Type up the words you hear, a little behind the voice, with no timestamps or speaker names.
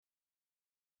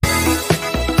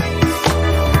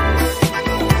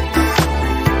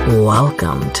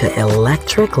Welcome to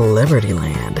Electric Liberty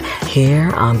Land, here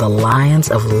on the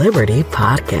Lions of Liberty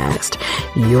podcast,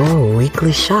 your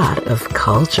weekly shot of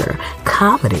culture,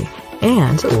 comedy,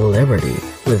 and liberty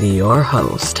with your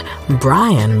host,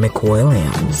 Brian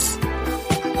McWilliams.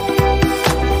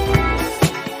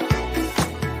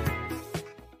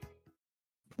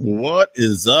 What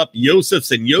is up,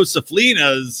 Yosefs and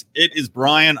Yoseflinas? It is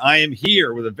Brian. I am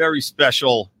here with a very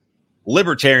special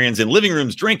Libertarians in Living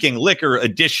Rooms Drinking Liquor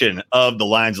edition of the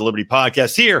Lions of Liberty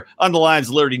podcast here on the Lions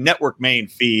of Liberty Network main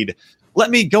feed. Let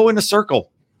me go in a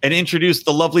circle and introduce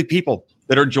the lovely people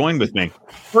that are joined with me.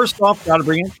 First off, got to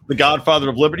bring in the Godfather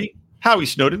of Liberty, Howie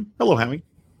Snowden. Hello, Howie.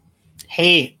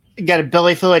 Hey, got a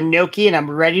belly full of gnocchi and I'm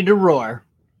ready to roar.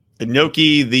 The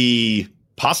gnocchi, the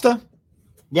pasta?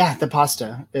 Yeah, the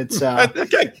pasta. It's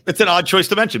okay. It's an odd choice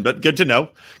to mention, but good to know.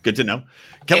 Good to know.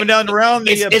 Coming down around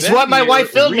the it's what my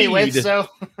wife filled me with. So,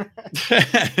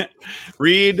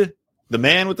 Reed, the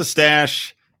man with the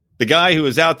stash, the guy who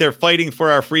is out there fighting for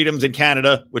our freedoms in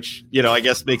Canada, which I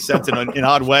guess makes sense in an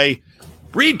odd way.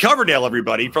 Reed Coverdale,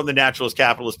 everybody, from the Naturalist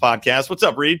Capitalist podcast. What's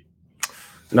up, Reed?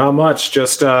 Not much.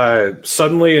 Just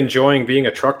suddenly enjoying being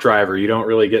a truck driver. You don't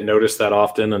really get noticed that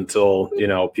often until,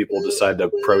 people decide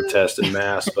to protest en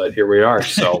masse. But here we are.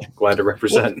 So glad to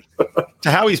represent.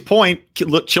 To Howie's point,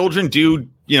 look, children do,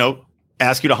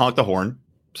 ask you to honk the horn.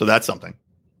 So that's something.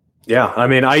 Yeah. I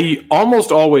mean, I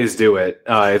almost always do it.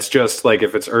 It's just like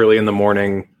if it's early in the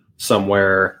morning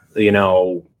somewhere, in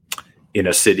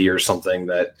a city or something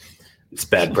that it's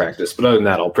bad practice, but other than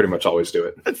that, I'll pretty much always do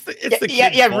it. It's the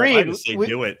kid's fault. Reed, I just say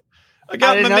do it. I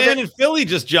got my man in Philly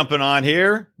just jumping on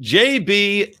here.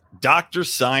 JB, Dr.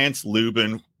 Science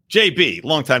Lubin. JB,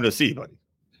 long time no see, buddy.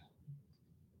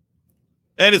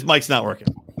 And his mic's not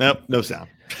working. Nope, no sound.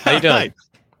 How you doing?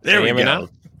 There we go. Now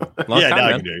now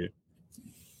I can hear you.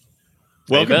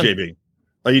 Welcome, JB.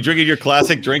 Are you drinking your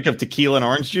classic drink of tequila and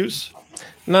orange juice?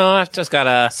 No, I've just got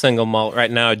a single malt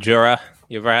right now, Jura.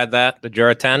 You ever had that? The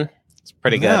Jura 10? It's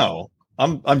pretty good. No,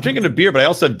 I'm drinking a beer, but I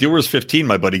also have Dewar's 15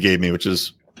 my buddy gave me, which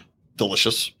is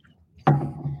delicious.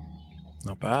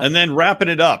 Not bad. And then wrapping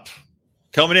it up,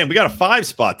 coming in, we got a 5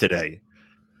 spot today.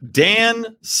 Dan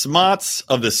Smots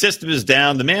of The System Is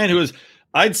Down, the man who is,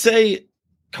 I'd say,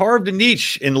 carved a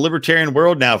niche in the libertarian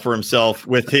world now for himself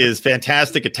with his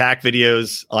fantastic attack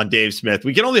videos on Dave Smith.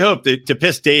 We can only hope to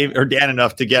piss Dave or Dan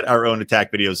enough to get our own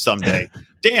attack videos someday.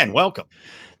 Dan, welcome.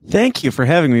 Thank you for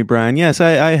having me, Brian. Yes,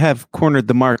 I have cornered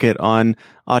the market on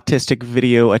autistic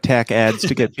video attack ads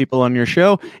to get people on your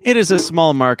show. It is a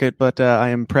small market, but I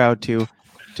am proud to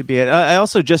be it. I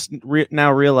also just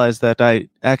now realized that I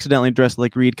accidentally dressed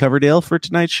like Reed Coverdale for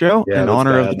tonight's show in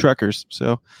honor of the truckers.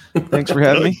 So thanks for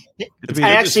having me.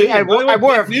 I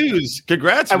wore news.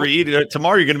 Congrats, Reed.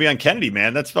 Tomorrow you're going to be on Kennedy,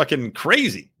 man. That's fucking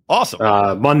crazy. Awesome.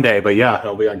 Monday, but yeah,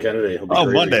 I'll be on Kennedy.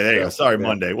 Crazy. Monday. There you go. Sorry, yeah.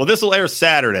 Monday. Well, this will air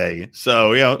Saturday,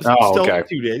 so still okay.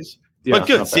 2 days. Yeah, but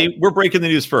good. See, we're breaking the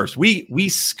news first. We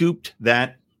scooped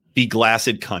that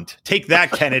beglassed cunt. Take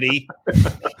that, Kennedy.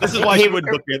 This is why she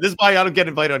wouldn't book me. This is why I don't get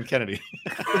invited on Kennedy.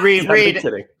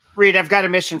 Reed, I've got a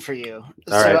mission for you.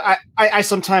 Right. I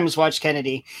sometimes watch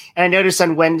Kennedy, and I notice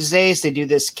on Wednesdays they do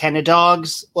this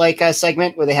Kennedogs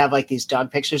segment where they have these dog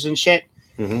pictures and shit.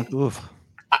 Mm-hmm. Oof.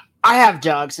 I have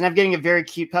dogs, and I'm getting a very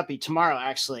cute puppy tomorrow,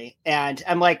 actually. And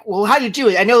I'm like, well, how do you do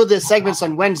it? I know the segment's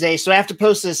on Wednesday, so I have to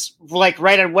post this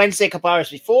right on Wednesday, a couple hours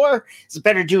before. It's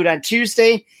better to do it on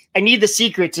Tuesday. I need the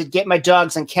secret to get my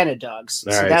dogs on Kennedogs.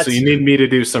 All right, so you need me to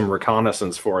do some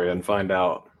reconnaissance for you and find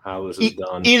out how this is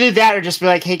done. Either that or just be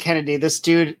like, hey, Kennedy, this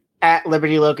dude at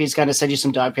Liberty Loki is going to send you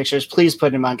some dog pictures. Please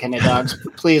put him on Kennedogs.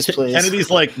 Please. Kennedy's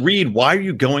like, Reed, why are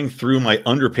you going through my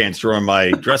underpants drawer in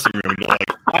my dressing room? And you're like,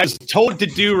 I was told to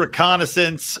do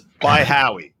reconnaissance by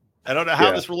Howie. I don't know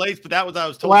how this relates, but that was what I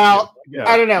was told. Well,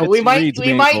 I don't know. We might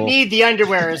need the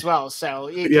underwear as well. So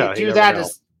you do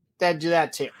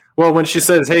that too. Well, when she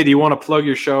says, hey, do you want to plug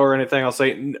your show or anything? I'll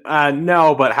say,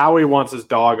 no, but Howie wants his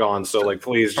dog on. So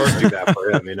please just do that for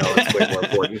him. It's way more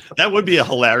important. That would be a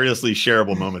hilariously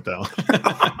shareable moment though.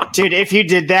 Dude, if you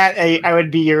did that, I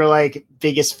would be your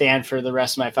biggest fan for the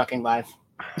rest of my fucking life.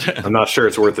 I'm not sure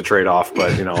it's worth the trade-off,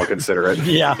 but I'll consider it.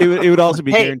 Yeah, it would also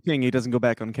be guaranteeing he doesn't go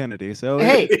back on Kennedy. So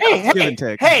hey,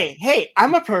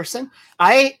 I'm a person.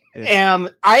 If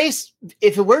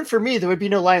it weren't for me, there would be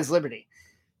no Lions Liberty.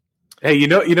 Hey, you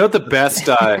know the best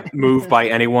move by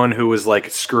anyone who was like,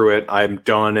 screw it, I'm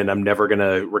done and I'm never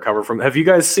gonna recover from. Have you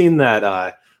guys seen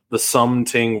that the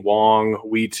Something Wong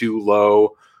We Too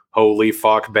Low holy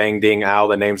fuck, bang ding ow,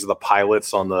 the names of the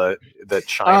pilots on the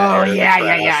China. Oh Air yeah.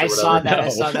 crash I or saw whatever. that. I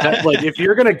saw that. Like, if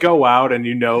you're gonna go out and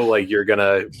like you're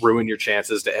gonna ruin your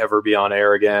chances to ever be on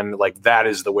air again, like that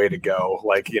is the way to go.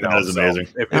 Like, That is amazing.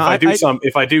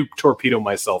 If I do torpedo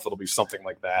myself, it'll be something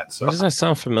like that. So Why does that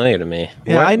sound familiar to me?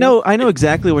 Yeah, I know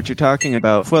exactly what you're talking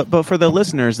about. But for the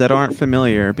listeners that aren't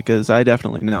familiar, because I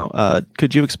definitely know,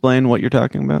 could you explain what you're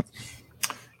talking about?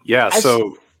 yeah.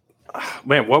 So,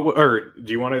 man, or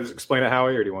do you want to explain it,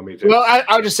 Howie, or do you want me to? Well,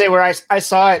 I'll just say where I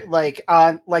saw it, like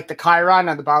on like the Chiron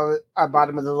on the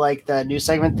bottom of the like the news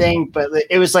segment thing, but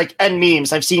it was like end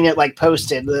memes. I've seen it like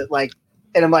posted, like,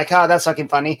 and I'm like, oh, that's fucking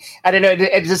funny. I don't know.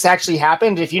 Did this actually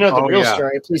happened? If you know the real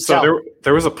story, please tell. So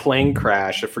there was a plane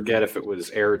crash. I forget if it was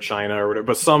Air China or whatever,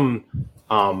 but some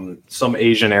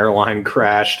Asian airline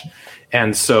crashed,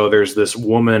 and so there's this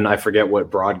woman. I forget what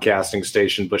broadcasting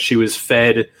station, but she was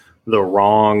fed the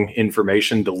wrong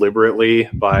information deliberately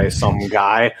by some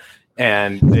guy.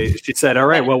 And she said, all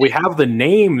right, well, we have the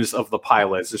names of the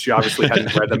pilots. She obviously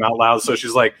hadn't read them out loud. So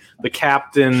she's like, the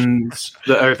captain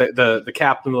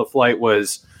of the flight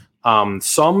was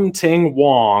Sum Ting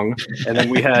Wong. And then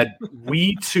we had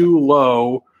Wee Tu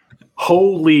Lo,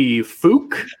 Holy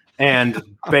Fook, and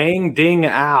Bang Ding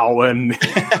Ow. And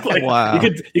like, Wow.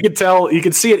 you could tell, you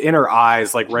could see it in her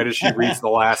eyes, like right as she reads the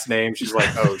last name, she's like,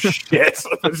 oh shit.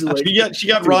 She's like, She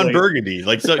got Ron Burgundy.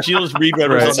 Like, so she'll just read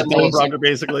whatever's on the Right. teleprompter,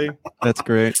 basically. That's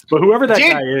great. But whoever that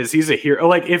Dude. guy is, he's a hero.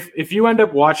 Like, if you end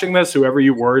up watching this, whoever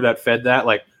you were that fed that,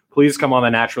 like, please come on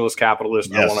the Naturalist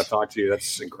Capitalist. I Yes. want to talk to you.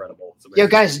 That's incredible. It's Yo, amazing.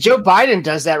 guys, Joe Biden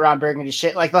does that Ron Burgundy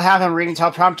shit. Like they'll have him reading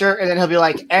teleprompter, and then he'll be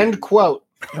like, "End quote."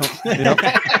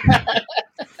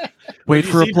 Wait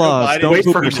Did for you see Joe applause. Biden? Don't Wait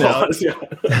poop for yourself. applause.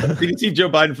 Yeah. Did you see Joe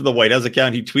Biden for the White House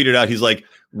account? He tweeted out, he's like,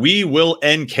 "We will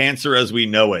end cancer as we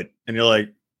know it." And you're like,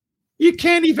 you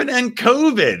can't even end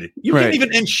COVID. You Right. can't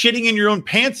even end shitting in your own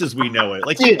pants as we know it.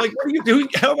 Like, Dude. what are you doing?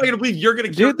 How am I going to believe you're going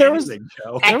to cure Dude, there was- anything,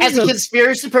 Joe? As a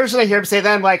conspiracy person, I hear him say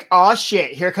that. I'm like, "Oh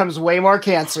shit, here comes way more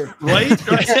cancer." Right?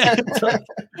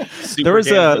 There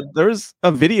was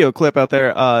a video clip out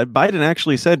there. Biden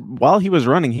actually said while he was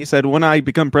running, he said, "When I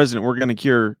become president, we're going to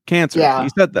cure cancer." Yeah. He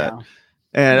said that. Yeah.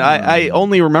 And I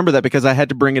only remember that because I had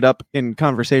to bring it up in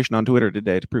conversation on Twitter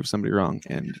today to prove somebody wrong.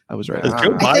 And I was right. Has Joe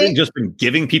Biden just been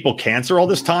giving people cancer all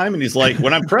this time? And he's like,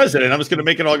 when I'm president, I'm just going to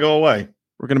make it all go away.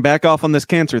 We're going to back off on this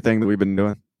cancer thing that we've been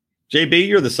doing. JB,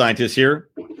 you're the scientist here.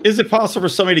 Is it possible for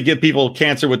somebody to give people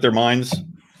cancer with their minds?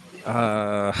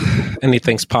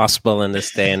 Anything's possible in this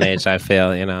day and age. I feel,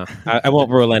 I won't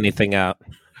rule anything out.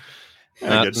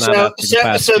 Not good. after the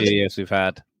past so few years we've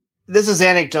had. This is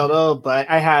anecdotal, but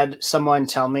I had someone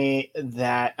tell me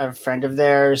that a friend of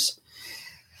theirs,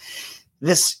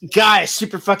 this guy,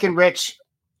 super fucking rich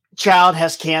child,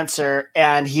 has cancer,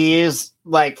 and he is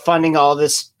like funding all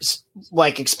this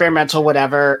like experimental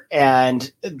whatever, and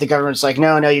the government's like,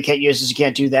 no, you can't use this, you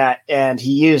can't do that, and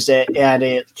he used it, and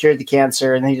it cured the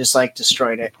cancer, and he just like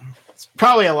destroyed it. It's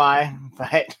probably a lie, but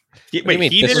What do you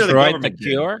mean, he did or the destroyed the government did?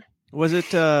 cure? Was it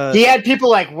he had people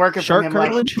like working for shark him.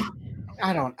 cartilage? Like,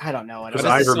 I don't know what it It was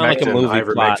was. Does it sound like a ivermectin, movie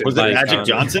ivermectin. plot? Was it Like, Magic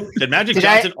Johnson? Did Magic Did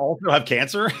I- Johnson also have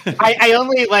cancer? I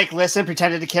only like listen,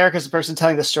 pretended to care because the person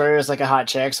telling the story was like a hot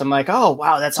chick. So I'm like, oh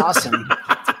wow, that's awesome.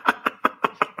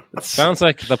 Sounds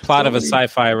like the plot of a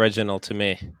sci-fi original to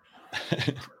me.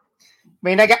 I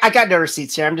mean, I got no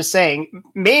receipts here. I'm just saying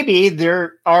maybe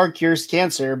there are cures to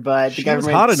cancer, but the She was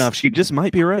government's hot enough. She just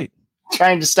might be right.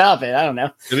 trying to stop it. I don't know.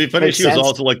 It'd be funny if Makes she was sense.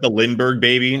 also like the Lindbergh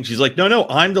baby. And she's like, no,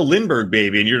 I'm the Lindbergh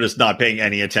baby. And you're just not paying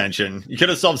any attention. You could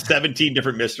have solved 17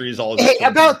 different mysteries. All Hey,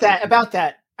 about that.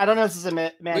 I don't know if this is a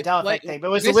Mandela Like, effect thing,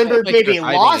 but was the they sound Lindbergh like baby they're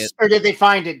hiding lost it. or did they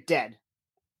find it dead?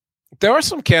 There are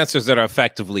some cancers that are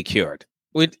effectively cured.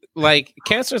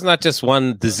 Cancer is not just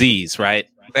one disease, right?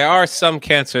 There are some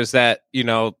cancers that are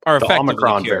The effectively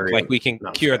Omicron cured. variant. Like we can No,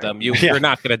 I'm cure sorry. them. You're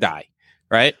not going to die,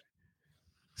 right?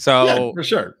 So, Yeah, for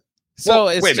sure. so Well,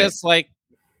 it's wait a minute. just like,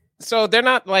 so they're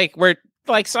not like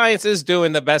science is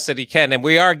doing the best that he can, and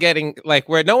we are getting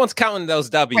where no one's counting those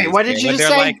W's. Wait, what did here. you When just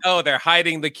they're say? like, oh, they're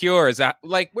hiding the cures.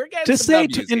 We're getting To some say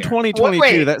W's in here. 2022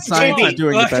 Wait, that science JB, is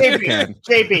doing the best it can.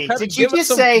 JB, did you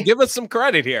just say? Give us some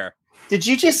credit here? Did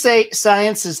you just say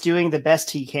science is doing the best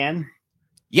he can?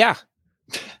 Yeah.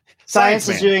 Science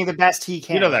man. is doing the best he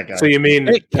can. You know that guy. So you mean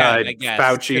It can, I guess.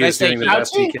 Fauci Did I is say doing the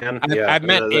best he Fauci? can? I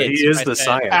meant it. He is I the said-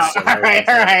 science. Oh, so all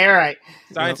right.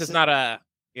 Science is not a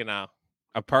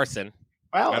person.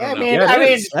 Well, I don't I know. mean, Yeah, I it mean,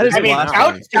 is. That is I mean,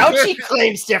 blasphemy. Fauci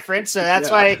claims different, so that's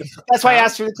why I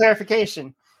asked for the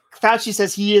clarification. Fauci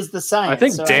says he is the science. I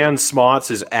think so Dan Smots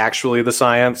is actually the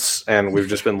science, and we've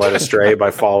just been led astray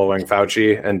by following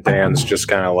Fauci. And Dan's just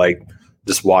kind of like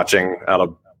just watching out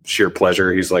of sheer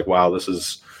pleasure. He's like, wow, this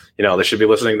is, they should be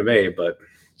listening to me, but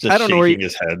Just I don't know where shaking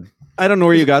his head. I don't know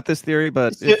where you got this theory,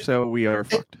 but if so, we are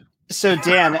fucked. So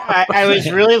Dan, I was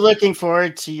really looking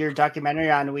forward to your documentary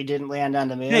on We Didn't Land on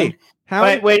the Moon. Hey, how?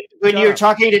 But when you were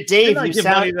talking to Dave, Didn't I you, give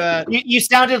money to that? you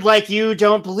sounded like you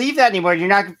don't believe that anymore. You're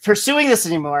not pursuing this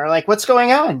anymore. Like, what's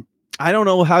going on? I don't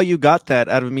know how you got that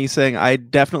out of me saying I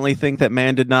definitely think that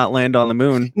man did not land on the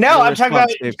moon. No, Your I'm talking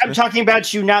response, about Dave. talking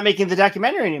about you not making the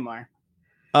documentary anymore.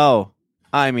 Oh,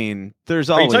 I mean, there's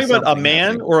Are you always talking about a something man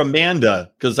happening. or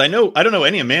Amanda? Because I don't know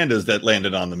any Amandas that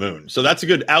landed on the moon. So that's a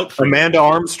good out for Amanda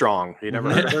Armstrong. You never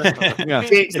heard of her? Yeah,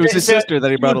 it was his sister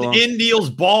that he brought along. in Neil's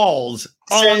balls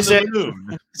on So- the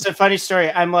moon. It's a funny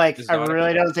story. I'm like, His I daughter.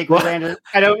 really don't think we landed.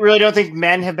 I don't think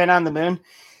men have been on the moon.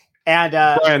 And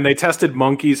Brian, they tested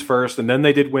monkeys first, and then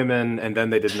they did women, and then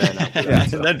they did men. After Yeah. that,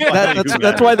 so. Then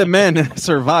That's why the men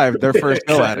survived their first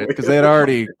go at it because they had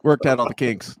already worked out all the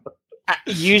kinks.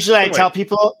 usually I Wait. tell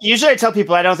people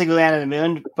I don't think we landed on the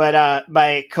moon. But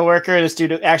my coworker, this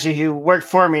dude who worked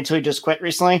for me until he just quit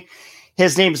recently,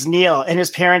 his name's Neil, and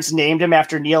his parents named him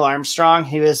after Neil Armstrong.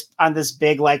 He was on this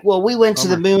big we went to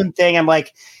the moon thing. I'm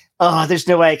like, oh, there's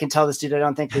no way I can tell this dude I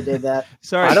don't think we did that.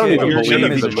 Sorry, I don't kid, even your believe name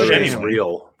believe is the the moon moon is anyway.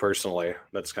 real, personally.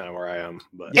 That's kind of where I am.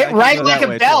 But Yeah, I It can rang go like that a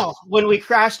way, bell when we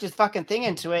crashed his fucking thing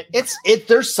into it.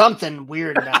 There's something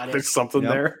weird about it. there's something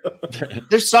Yep. there.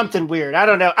 There's something weird. I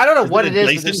don't know what it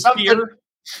is. But there's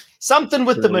something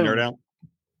with the Really nerd moon. out?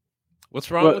 What's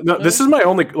wrong Well, with no, the this moon? is my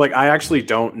only. I actually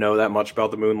don't know that much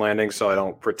about the moon landing, so I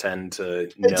don't pretend to.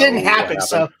 It didn't happen.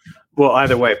 So Well,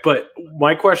 either way, but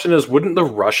my question is, wouldn't the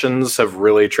Russians have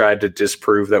really tried to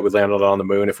disprove that we landed on the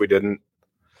moon if we didn't?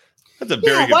 That's a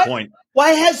very Yeah, good what? point. why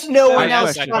has no I one else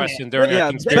asked that done question it? during Yeah,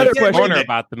 our better conspiracy question. corner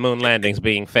about the moon landings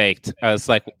being faked. I was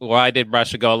like, why did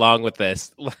Russia go along with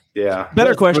this? Yeah.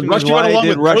 Better question Russia is went why along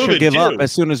did with Russia COVID, give up too.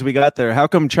 as soon as we got there? How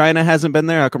come China hasn't been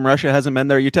there? How come Russia hasn't been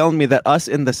there? You're telling me that us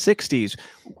in the 60s,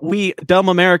 we dumb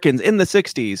Americans in the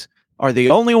 60s are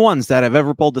the only ones that have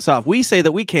ever pulled this off. We say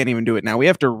that we can't even do it now. We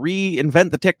have to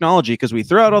reinvent the technology because we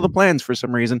threw out all the plans for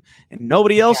some reason and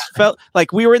nobody else felt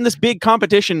like we were in this big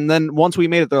competition. And then once we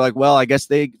made it, they're like, well, I guess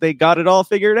they got it all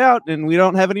figured out and we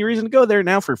don't have any reason to go there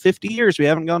now. For 50 years, we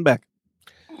haven't gone back.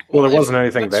 Well, there wasn't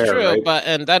anything That's there, true, right?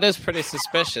 and that is pretty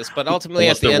suspicious. But ultimately,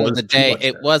 Unless at the there end of was the too day, much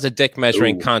it there. was a dick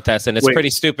measuring Ooh. contest, and it's Wait. pretty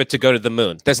stupid to go to the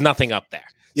moon. There's nothing up there.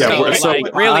 Yeah, so,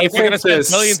 really, I if you're going to think spend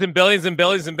this- billions and billions and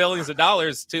billions and billions of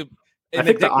dollars to, I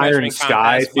think the Iron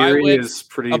Sky theory is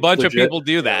pretty. a bunch of legit. people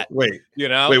do that. Wait, You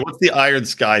know, what's the Iron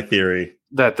Sky theory?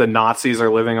 That the Nazis are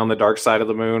living on the dark side of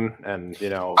the moon, and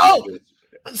Oh!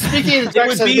 Speaking of the It dark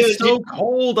would side of the be moon, so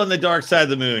cold on the dark side of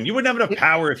the moon. You wouldn't have enough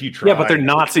power if you tried. yeah, but they're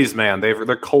Nazis, man.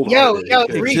 They're cold. Yo,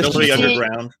 There's Reed, nobody did you see-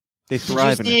 underground. They did you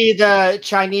thrive in it. see the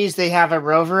Chinese? They have a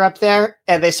rover up there,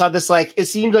 and they saw this it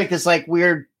seemed like this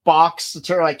weird box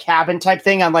sort of cabin type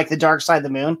thing on the dark side of the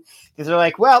moon. Because they're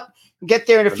like, well, get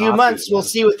there in a The few Nazis, months, we'll man.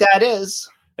 see what that is.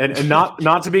 and not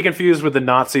to be confused with the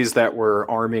Nazis that were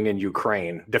arming in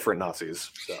Ukraine. Different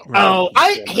Nazis. So. Oh,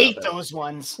 I Yeah, hate about that. those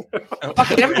ones.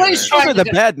 Fucking everybody's Those trying are to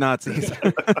the bad Nazis.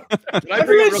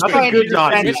 Everybody's Not trying the to good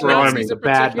defend Nazis it. were arming, Nazis the are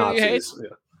bad particularly Nazis.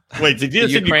 Yeah. Wait, did you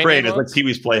just in Ukrainian Ukraine? It's like ones? Pee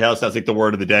Wee's Playhouse. That's like the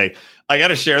word of the day. I got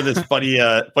to share this funny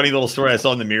little story I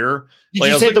saw in the Mirror. Did I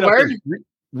you was say looking the up word? this-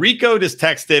 Rico just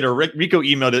texted or Rico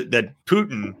emailed it that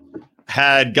Putin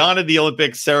had gone to the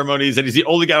Olympic ceremonies and he's the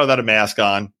only guy without a mask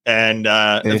on. And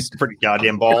it's pretty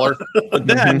goddamn baller. But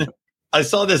then I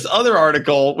saw this other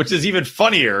article, which is even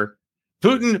funnier.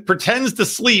 Putin pretends to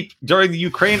sleep during the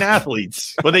Ukraine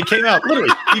athletes. When they came out, literally,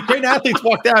 the Ukraine athletes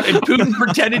walked out and Putin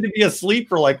pretended to be asleep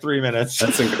for 3 minutes.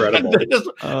 That's incredible.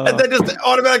 And then just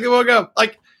automatically woke up.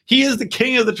 He is the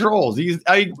king of the trolls. If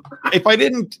I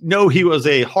didn't know he was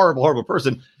a horrible, horrible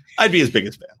person, I'd be his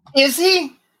biggest fan. Is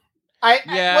he?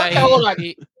 yeah. Hold on.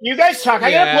 You guys talk.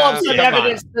 I gotta pull up some Yeah, come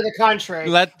evidence to the contrary.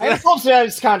 Let I gotta pull up some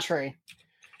evidence to the contrary.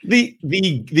 The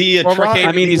former atro-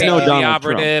 I mean, he's no KGB Donald Trump.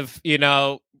 operative,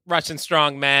 Russian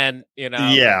strongman,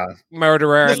 yeah,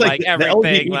 murderer, Just like the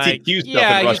everything. LGBTQ stuff in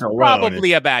Yeah, he's Russia alone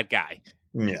probably a bad guy.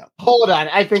 yeah. Hold on.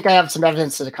 I think I have some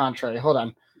evidence to the contrary. Hold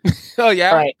on. Oh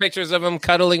yeah, Right. pictures of him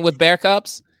cuddling with bear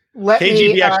cubs. Let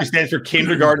KGB me actually stands for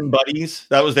kindergarten buddies.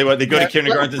 That was they go to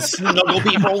kindergarten to snuggle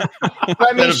people.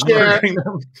 let me instead of share. murdering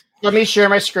them. Let me share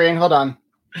my screen. Hold on.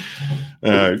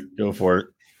 Go for it.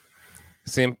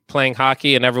 See him playing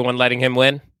hockey and everyone letting him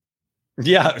win.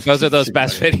 Yeah, Those are those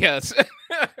best videos.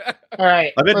 All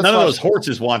right. I bet let's none of watch. those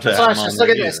horses want to. Let's have watch him this. on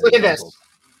Look there at this. either. Look at this.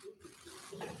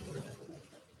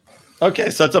 Okay,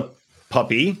 so it's a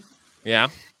puppy. Yeah.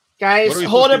 Guys, What are we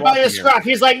hold supposed to it be by the watching here? scruff.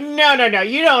 He's like, no.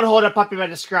 You don't hold a puppy by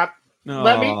the scruff.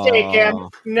 Let me take him.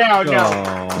 No.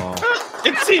 Oh.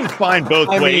 It seems fine both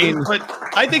I ways, mean- but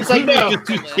I think It's like, Putin no. is just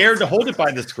too scared to hold it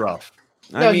by the scruff.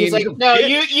 No, he's like, no,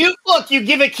 you look, you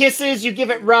give it kisses, you give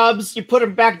it rubs, you put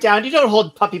him back down. You don't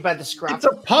hold puppy by the scruff. It's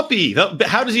a puppy.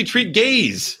 How does he treat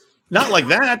gays? Not like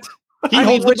that. He I mean,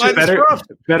 holds it which by is the scruff.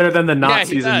 better than the he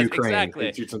Nazis does, in Ukraine. exactly.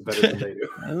 He treats them better than they do.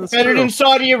 That's Better true. than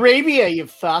Saudi Arabia, you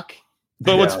fuck.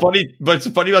 But what's Yeah.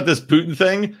 funny about this Putin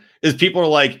thing is people are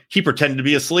like, he pretended to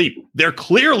be asleep. They're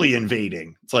clearly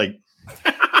invading. It's like,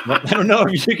 I don't know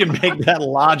if you can make that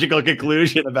logical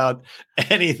conclusion about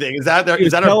anything. Is that our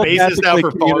basis now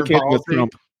for foreign policy?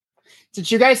 Did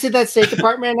you guys see that State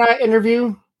Department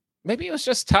interview? Maybe he was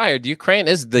just tired. Ukraine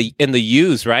is in the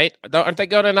U's, right? Aren't they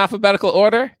going in alphabetical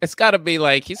order? It's got to be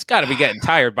like he's got to be getting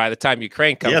tired by the time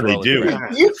Ukraine comes. Yeah, they rolling do.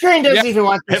 around. Ukraine doesn't even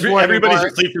want this war Everybody's anymore.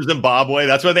 asleep for Zimbabwe.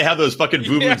 That's why they have those fucking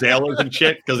vuvuzelas and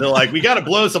shit, because they're like, we got to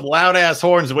blow some loud ass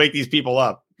horns to wake these people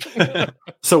up.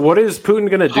 So what is Putin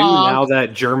going to do Honk. now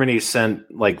that Germany sent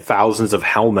like thousands of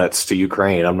helmets to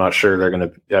Ukraine? I'm not sure they're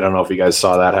going to. I don't know if you guys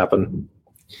saw that happen.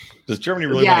 Does Germany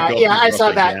really Yeah, want to go? yeah, up I against saw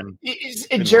Russia that. again?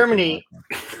 In Germany,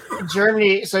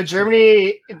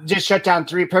 Germany just shut down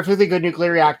 3 perfectly good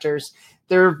nuclear reactors.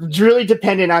 They're really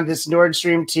dependent on this Nord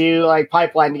Stream 2 like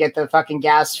pipeline to get the fucking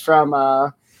gas from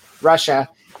Russia.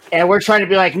 And we're trying to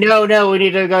be like, no, we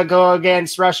need to go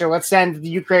against Russia. Let's send the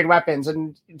Ukraine weapons.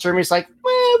 And Germany's like,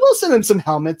 well, we'll send them some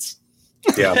helmets.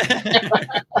 Yeah,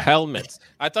 Helmets.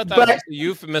 I thought that But- was a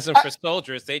euphemism for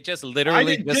soldiers. They just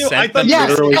literally did just too. I sent thought them. Yes,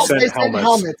 literally they sent send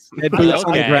helmets. They had boots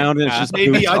on the Okay. ground, and it's just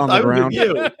Maybe boots on the I'm ground. with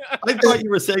you. I thought you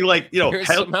were saying like Here's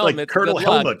some like helmets, Colonel good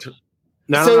luck. Helmet.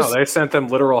 no, So- no, they sent them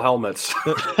literal helmets.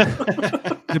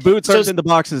 The boots So- aren't in the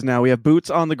boxes now. We have boots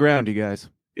on the ground, you guys.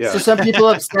 Yeah, So some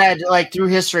people have said, like through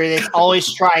history, they've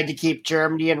always tried to keep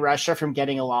Germany and Russia from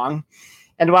getting along.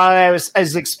 And while I was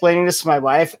explaining this to my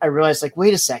wife, I realized, like,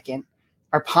 wait a second,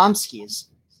 our Pomskis,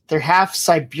 they're half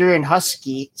Siberian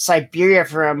Husky, Siberia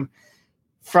from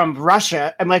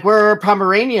Russia. I'm like, where are our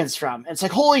Pomeranians from? And it's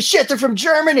like, holy shit, they're from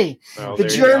Germany. Oh, The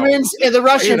there you go. Germans and the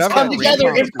Russians I've come got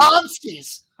together in Pomskis.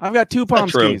 Pomskis. I've got 2 Not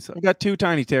true. Pomskis. I've got 2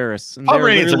 tiny terrorists. And they're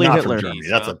Pomeranians are literally not Hitler. from Germany.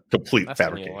 That's a complete That's a new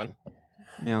fabrication. one.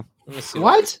 Yeah. Let me see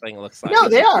What? this thing looks like. No,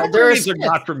 they are. They're Pomeranians are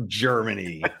not from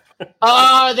Germany.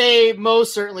 they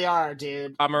most certainly are,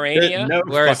 dude. Pomerania? No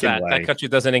Where is fucking that? way. That country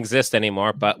doesn't exist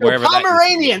anymore, but No, wherever that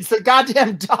Pomeranians, the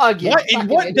goddamn dog. you What? fucking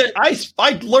What? idiot.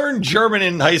 I learned German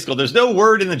in high school. There's no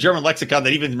word in the German lexicon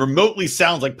that even remotely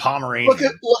sounds like Pomeranian.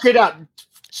 Look it up.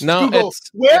 No, Google, it's-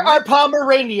 where are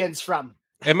Pomeranians from?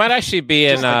 it might actually be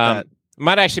in Just like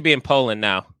might actually be in Poland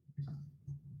now.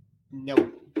 No.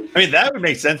 I mean, that would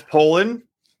make sense. Poland,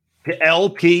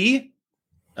 LP,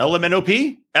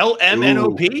 LMNOP,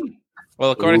 LMNOP.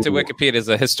 Well, according to Ooh. Wikipedia, it's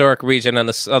a historic region on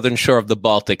the southern shore of the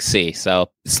Baltic Sea. So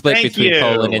split Thank between you.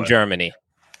 Poland and Germany.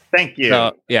 Thank you.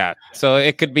 So yeah. So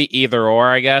it could be either or,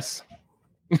 I guess.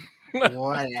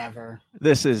 Whatever.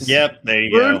 This is. Yep, there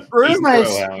you go. Ruin Just my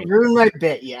throw out. ruin my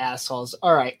bit, you assholes.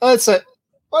 All right, let's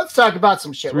talk about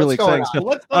some shit. It's really What's going exciting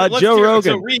on? stuff. Let's Joe do it.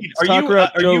 Rogan. So Reed, Let's talk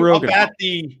about Joe Rogan.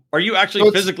 Are you actually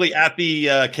Let's- physically at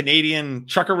the Canadian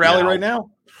trucker rally No. right now?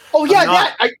 Oh yeah, I'm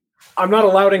not- that. I'm not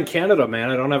allowed in Canada, man.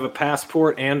 I don't have a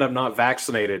passport, and I'm not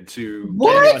vaccinated to.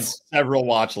 What? You're on several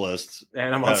watch lists.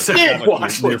 And I'm on Oh, several dude.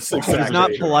 watch lists. He's He's Exactly.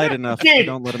 not polite enough. Dude,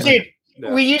 Don't let him. Dude,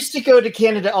 Yeah. we used to go to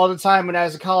Canada all the time when I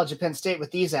was in college at Penn State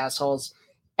with these assholes,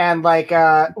 and like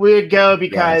we would go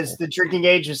because the drinking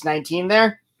age was 19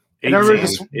 there. And I remember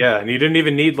 18. Yeah, and you didn't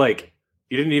even need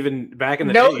you didn't even back in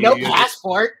the No, day. no you just-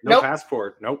 passport. no Nope.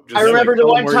 passport. Nope. I remember the tell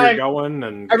one them where time- you're going,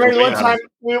 and I remember go one bam. time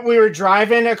we were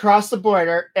driving across the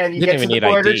border, and you Didn't get to even the need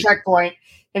border ID. checkpoint,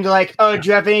 and they're like, "Oh, do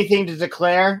you have anything to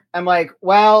declare?" I'm like,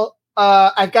 "Well,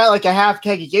 I've got like a half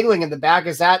keg of giggling in the back.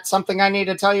 Is that something I need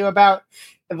to tell you about?"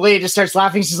 And the lady just starts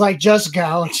laughing. She's like, "Just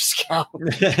go, just go."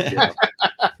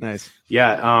 Nice.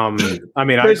 Yeah, I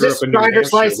mean, I There's grew this up in New driver's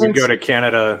Hampshire. We license. go to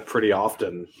Canada pretty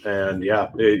often, and yeah,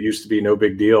 it used to be no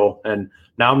big deal, and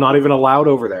now I'm not even allowed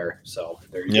over there. So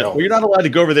there you Yeah, go. well, you're not allowed to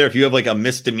go over there if you have like a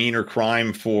misdemeanor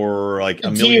crime for like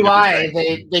a million DUI, different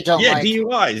things. they don't Yeah, like.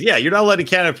 DUIs. Yeah, you're not allowed to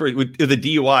Canada for with the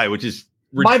DUI, which is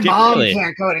My ridiculous. mom Really?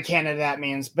 can't go to Canada. That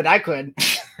means, but I could.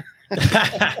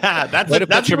 That's Way to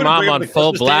put your when mom we're on the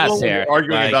full Christmas blast table when here. we're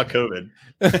arguing Like- about COVID.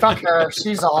 Fuck her.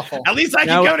 She's awful. At least I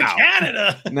Now- can go to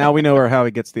Canada. Now we know how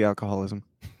he gets the alcoholism.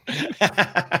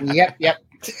 Yep.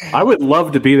 I would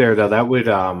love to be there, though. That would,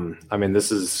 I mean,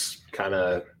 this is kind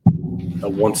of a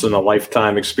once in a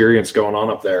lifetime experience going on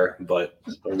up there. But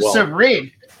well, So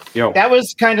Reed, yo, that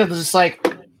was kind of just like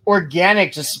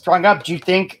organic, just sprung up. Do you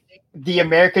think the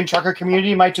American trucker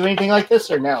community might do anything like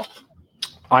this, or no?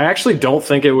 I actually don't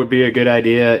think it would be a good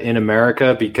idea in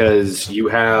America because you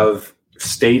have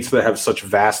states that have such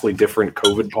vastly different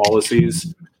COVID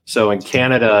policies. So in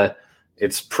Canada,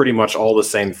 it's pretty much all the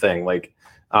same thing. Like,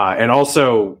 and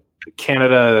also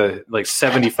Canada, like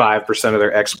 75% of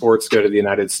their exports go to the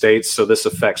United States. So this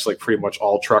affects like pretty much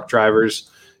all truck drivers.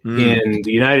 In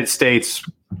the United States,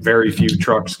 very few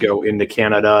trucks go into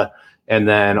Canada. And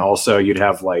then also you'd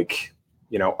have like,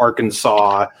 you know,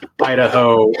 Arkansas,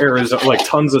 Idaho, Arizona, like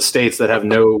tons of states that have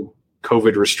no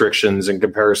COVID restrictions in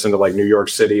comparison to like New York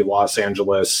City, Los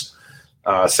Angeles,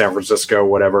 San Francisco,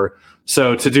 whatever.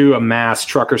 So to do a mass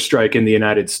trucker strike in the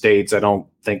United States, I don't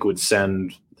think would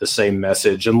send the same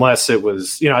message unless it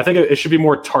was, you know, I think it should be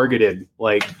more targeted.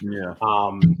 Like,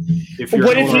 if you're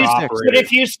what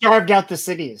if you starved out the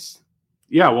cities?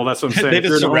 Yeah, well, that's what I'm saying. They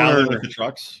just surround with the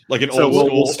trucks, like an old school.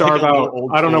 We'll starve out.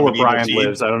 I don't know where Brian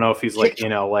lives. I don't know if he's like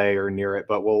in LA or near it,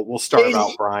 but we'll starve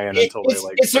out Brian until they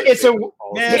like. It's a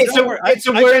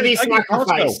worthy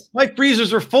sacrifice. My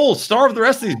freezers are full. Starve the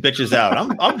rest of these bitches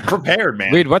out. I'm prepared,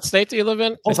 man. Reed, what state do you live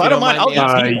in? Also, I don't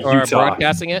mind. Utah.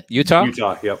 Broadcasting it. Utah.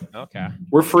 Yep. Okay.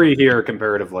 We're free here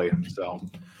comparatively. So,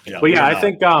 but yeah, I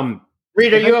think.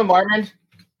 Reed, are you a Mormon?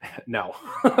 No,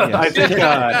 I think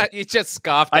you just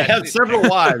scoffed. I have several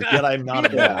wives, yet I'm not a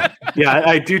Mormon. Yeah,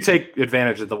 I do take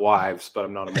advantage of the wives, but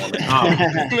I'm not a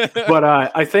Mormon. But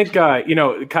I think you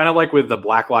know, kind of like with the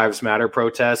Black Lives Matter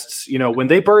protests, you know, when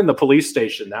they burned the police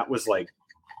station, that was like,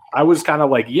 I was kind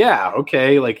of like, yeah,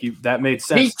 okay, like that made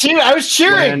sense. Me too. I was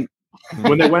cheering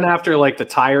when they went after like the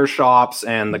tire shops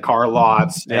and the car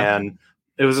lots, and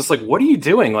it was just like, what are you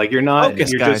doing? Like you're not,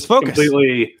 you're just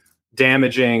completely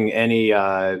damaging any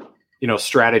you know,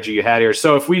 strategy you had here.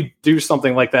 So if we do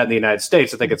something like that in the United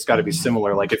States, I think it's got to be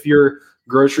similar. Like if your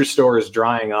grocery store is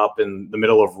drying up in the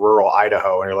middle of rural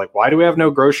Idaho and you're like, why do we have no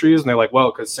groceries? And they're like,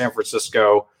 well, because San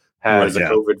Francisco has a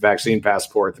COVID vaccine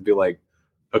passport. To be like,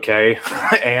 okay.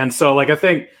 And so like I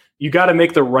think you got to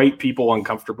make the right people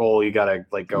uncomfortable. You got to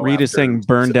like go. Reed is saying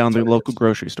burn down the local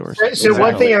grocery stores. So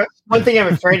one thing I'm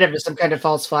afraid of is some kind of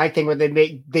false flag thing where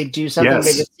they do something.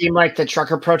 They just seem like the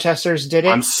trucker protesters did it.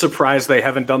 I'm surprised they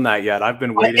haven't done that yet. I've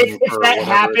been waiting if for that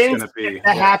happens. If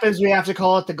that happens, we have to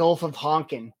call it the Gulf of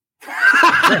Honkin.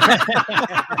 I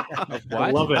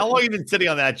love it. How long have you been sitting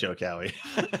on that joke, Howie?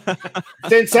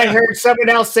 Since I heard someone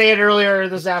else say it earlier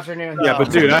this afternoon. Yeah,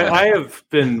 but dude, I have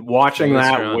been watching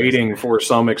that, waiting for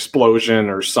some explosion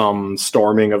or some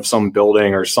storming of some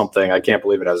building or something. I can't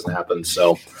believe it hasn't happened.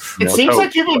 So it seems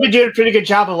like people have been doing a pretty good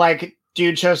job of like,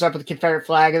 dude shows up with a Confederate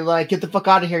flag and like, get the fuck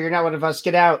out of here. You're not one of us.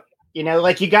 Get out. You know,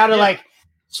 like you got to like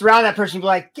surround that person and be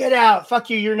like, get out, fuck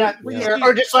you, you're not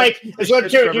or just like as one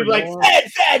too, you'd be like,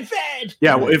 fed.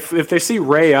 Yeah, well, if they see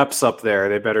Ray Epps up there,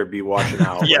 they better be watching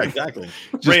out. Yeah, exactly.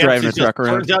 Just Ray driving a truck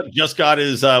around. Turns out just got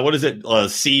his what is it?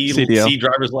 C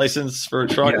driver's license for a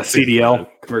truck. Yeah, CDL,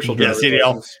 commercial driver's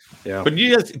license. Yeah. But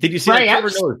did you see Ray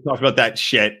Trevor Noah talked about that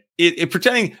shit? It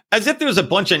pretending as if there was a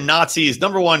bunch of Nazis,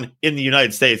 number one, in the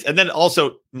United States, and then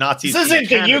also Nazis. This isn't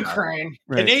the Ukraine.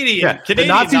 Right. Canadian the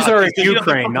Nazis are in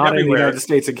Ukraine, not in the United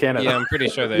States and Canada. Yeah, I'm pretty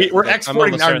sure that we're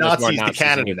exporting our Nazis to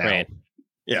Canada now.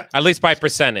 Yeah, at least by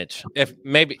percentage.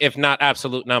 If not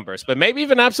absolute numbers, but maybe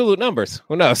even absolute numbers.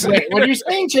 Who knows? Wait, what are you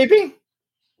saying, JP?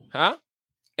 Huh?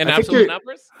 In absolute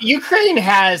numbers? Ukraine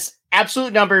has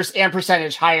absolute numbers and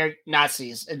percentage higher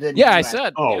Nazis than US. I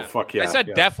said. Fuck yeah. I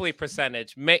said definitely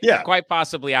percentage. Quite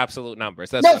possibly absolute numbers.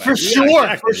 That's no, for sure.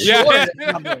 Exactly. For sure.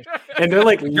 And they're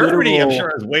like Germany, I'm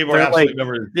sure has way more absolute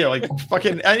numbers. Yeah, like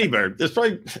fucking anywhere. There's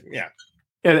probably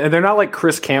And they're not like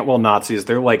Chris Cantwell Nazis.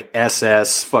 They're like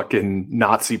SS fucking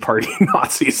Nazi party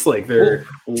Nazis. Like they're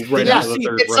right out of the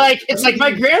third breath. It's like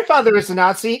my grandfather was a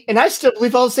Nazi, and I still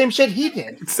believe all the same shit he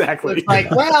did. Exactly. It's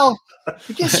like, well,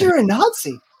 I guess you're a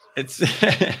Nazi. It's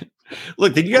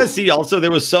look. Did you guys see? Also, there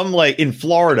was some like in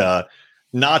Florida,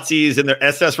 Nazis in their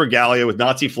SS regalia with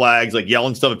Nazi flags, like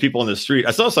yelling stuff at people in the street.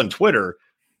 I saw this on Twitter,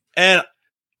 and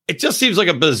it just seems like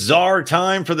a bizarre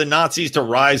time for the Nazis to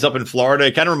rise up in Florida.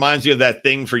 It kind of reminds me of that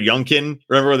thing for Youngkin.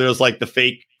 Remember where there was like the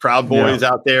fake Proud Boys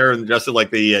out there and dressed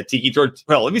like the tiki torch?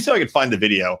 Well, let me see if I can find the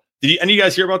video. Did any of you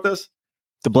guys hear about this?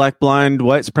 The black blind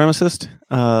white supremacist,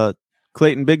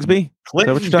 Clayton Bigsby. Is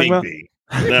that what you're talking about?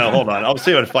 No, hold on. I'll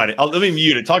see if I can find it. Let me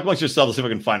mute it. Talk amongst yourselves. Let's see if I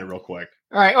can find it real quick.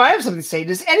 All right. Well, I have something to say.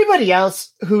 Does anybody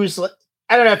else who's,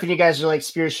 I don't know if any of you guys are like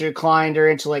spiritually inclined or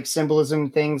into like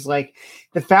symbolism things, like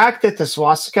the fact that the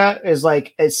swastika is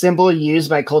like a symbol used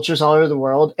by cultures all over the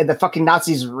world and the fucking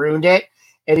Nazis ruined it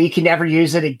and you can never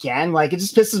use it again. Like it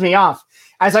just pisses me off.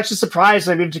 I was actually surprised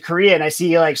when I moved to Korea and I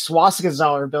see like swastikas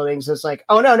all over buildings. It's like,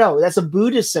 oh no, that's a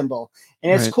Buddhist symbol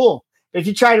and it's cool. But if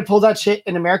you try to pull that shit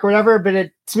in America or whatever, but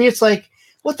to me, it's like,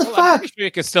 What the I'm fuck? pretty sure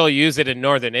you can still use it in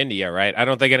northern India, right? I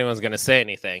don't think anyone's going to say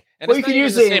anything. And Well, it's you not can even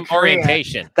use the it in same Korea.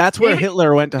 orientation. That's where Even-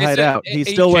 Hitler went to hide out. He's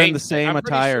he still wearing the changed it. same I'm pretty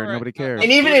attire. sure, Nobody cares.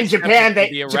 And even in Buddhist Japan, temples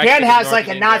can be Japan erected in has northern like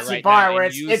a India Nazi right bar now where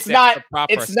and use it's the not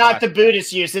proper it's not the swastika.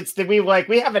 Buddhist use. It's the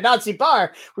we have a Nazi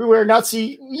bar. We wear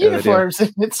Nazi uniforms.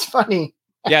 And it's funny.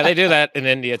 Yeah, they do that in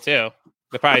India too.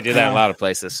 They probably do that in a lot of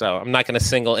places. So I'm not going to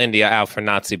single India out for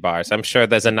Nazi bars. I'm sure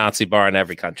there's a Nazi bar in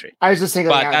every country. I was just thinking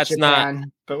But about that's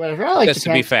Japan, but whatever. I like Just to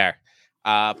Japan. be fair.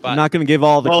 I'm But not going to give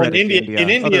all the Well, in credit India, to in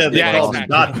Other India, they Yeah, call them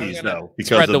exactly. Nazis though, because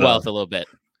spread of the wealth a little bit.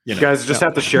 You know. Guys, just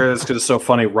have to share this because it's so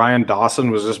funny. Ryan Dawson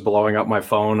was just blowing up my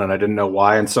phone, and I didn't know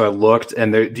why. And so I looked,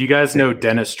 and do you guys know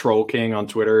Dennis Troll King on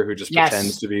Twitter, who just Yes,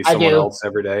 pretends to be I someone do. else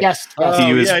every day? Yes.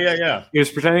 He was- yeah. He was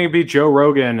pretending to be Joe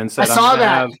Rogan and said, I saw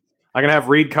that. I'm gonna have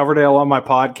Reed Coverdale on my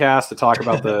podcast to talk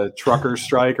about the trucker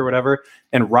strike or whatever."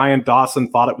 And Ryan Dawson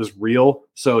thought it was real,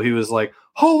 so he was like,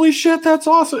 "Holy shit, that's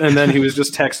awesome!" And then he was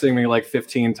just texting me like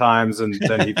 15 times, and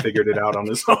then he figured it out on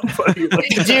his own. But he, like,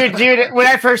 dude, when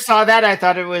I first saw that, I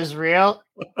thought it was real,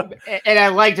 and I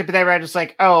liked it. But then I was just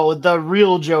like, "Oh, the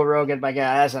real Joe Rogan." My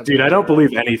God, that's not dude, I don't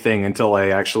believe anything until I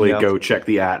actually go check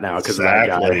the at now because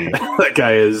Exactly. that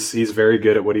guy he's very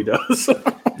good at what he does.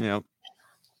 Yeah.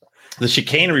 The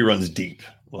chicanery runs deep.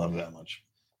 Love that much.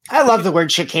 I love the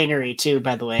word chicanery too.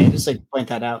 By the way, just like to point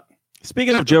that out.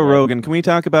 Speaking of Joe Rogan, can we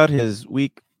talk about his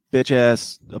weak bitch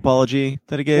ass apology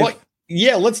that he gave? Well,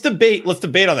 yeah, let's debate on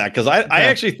that because I Okay.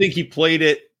 actually think he played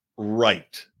it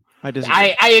right. I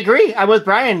disagree. I agree. I'm with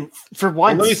Brian for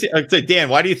once. Let me see, Dan,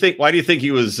 why do you think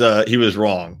he was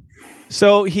wrong?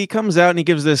 So he comes out and he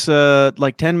gives this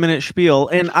like 10-minute spiel,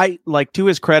 and I like, to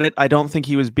his credit, I don't think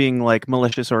he was being like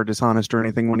malicious or dishonest or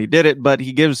anything when he did it, but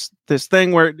he gives this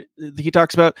thing where he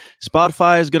talks about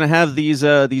Spotify is going to have these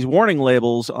warning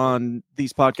labels on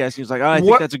these podcasts. He's like, I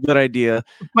think that's a good idea.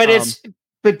 But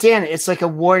but Dan, it's like a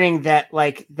warning that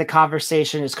like the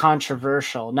conversation is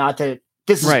controversial, not that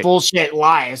this is Right. bullshit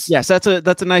lies. Yes, that's a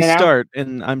nice You know? start,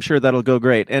 and I'm sure that'll go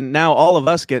great. And now all of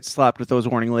us get slapped with those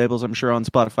warning labels, I'm sure, on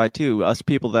Spotify too. Us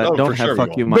people that Oh, don't for have sure fuck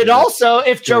we you will. money. But also,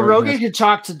 if Joe Joe Rogan Rogan could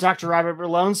talk to Dr. Robert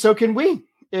Malone, so can we.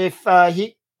 If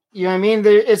he, you know what I mean?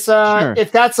 It's Sure.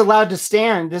 if that's allowed to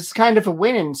stand, this is kind of a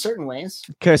win in certain ways.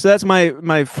 Okay, so that's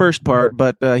my first part,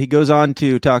 but he goes on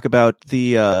to talk about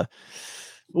the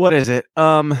what is it?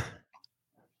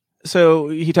 So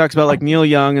he talks about like Neil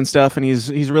Young and stuff, and he's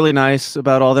really nice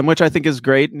about all them, which I think is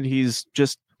great, and he's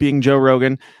just being Joe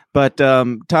Rogan. But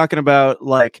talking about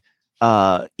like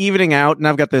evening out, and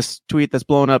I've got this tweet that's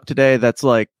blown up today that's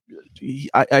like,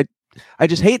 I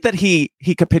just hate that he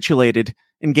capitulated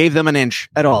and gave them an inch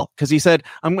at all, because he said,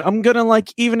 I'm gonna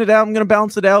like even it out, I'm gonna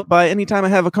balance it out by anytime I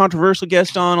have a controversial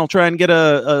guest on, I'll try and get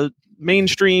a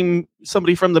mainstream,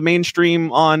 somebody from the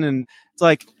mainstream on, and it's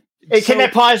like, Hey, can I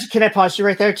pause you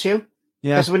right there too?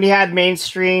 yeah, Because when he had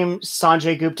mainstream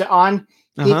Sanjay Gupta on,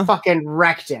 he Uh-huh. fucking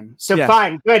wrecked him. So Yeah.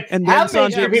 fine, good. And then Have Sanjay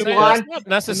mainstream Gupta- people on. That's not and then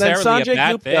necessarily a Sanjay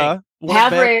bad thing. Gupta went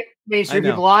Have back- mainstream I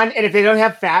know. people on, and if they don't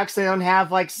have facts, they don't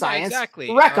have like science.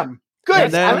 exactly. Wreck them. Good.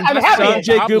 And then I'm happy. Sanjay-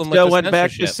 Sanjay Problem with Gupta the went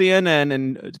back to censorship. CNN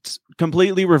and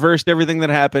completely reversed everything that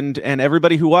happened. And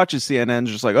everybody who watches CNN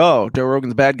is just like, oh, Joe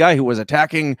Rogan's a bad guy who was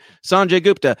attacking Sanjay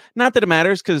Gupta. Not that it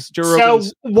matters, because Joe So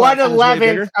Rogan's platform is way 1/11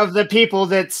 bigger. of the people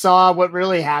that saw what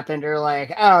really happened are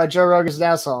like, oh, Joe Rogan's an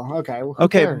asshole. Okay. Well, who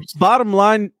Okay, cares? bottom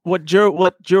line, what Joe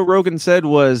Rogan said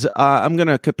was, I'm going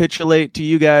to capitulate to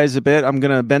you guys a bit. I'm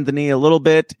going to bend the knee a little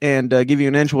bit and give you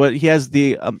an inch. What he has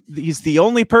he's the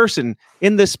only person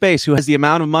in this space who has the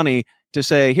amount of money to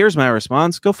say, here's my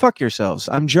response, go fuck yourselves.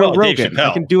 I'm Joe Well, Dave Rogan. I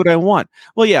Chappelle. can do what I want.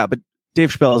 Well, yeah, but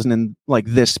Dave Chappelle isn't in like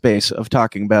this space of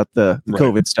talking about the Right.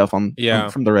 COVID stuff from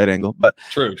the right angle. But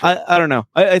True. I don't know.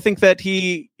 I think that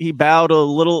he bowed a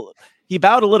little. He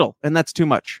bowed a little, and that's too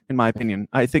much, in my opinion.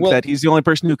 I think Well- that he's the only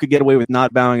person who could get away with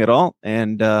not bowing at all.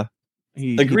 And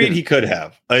he Agreed, didn't. he could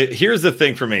have. Here's the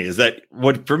thing for me is that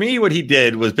what he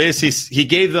did was basically he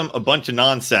gave them a bunch of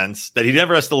nonsense that he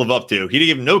never has to live up to. He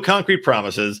gave them no concrete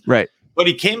promises, Right. but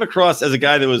he came across as a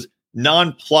guy that was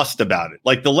nonplussed about it.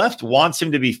 Like the left wants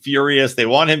him to be furious. They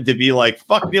want him to be like,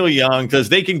 fuck Neil Young, because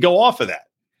they can go off of that.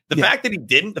 The Yeah. fact that he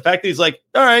didn't, the fact that he's like,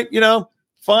 all right,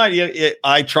 fine.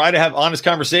 I try to have honest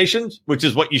conversations, which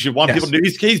is what you should want Yes. people to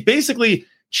do. He's basically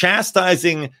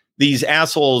chastising these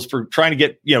assholes for trying to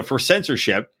get, for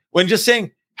censorship when just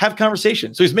saying, have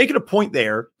conversations. So he's making a point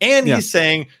there. And Yeah. he's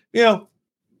saying,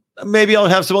 maybe I'll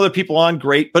have some other people on.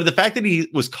 Great. But the fact that he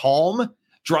was calm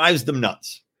drives them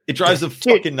nuts. It drives them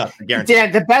Dude, fucking nuts. I guarantee.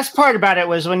 Dan, the best part about it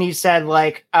was when he said,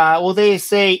 like, well, they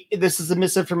say this is a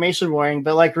misinformation warning,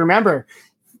 but like, remember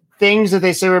things that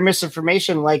they say were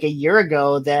misinformation like a year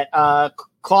ago that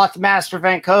cloth masks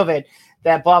prevent COVID.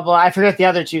 that blah blah. I forget the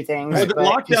other two things. Well, the but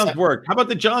lockdowns work. How about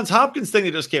the Johns Hopkins thing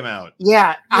that just came out?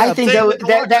 Yeah, I think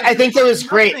I think that was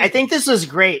great. nothing. I think this was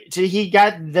great. He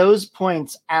got those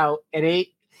points out, and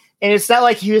it's not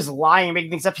like he was lying,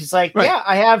 making things up. He's like, Right. yeah,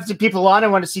 I have the people on. I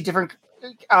want to see different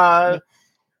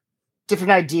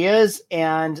ideas,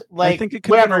 and like I think it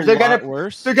could have whatever. been They're a lot gonna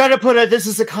worse. they're gonna put this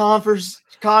is a conference.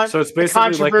 So it's basically like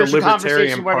the controversial Libertarian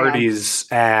conversation we're having.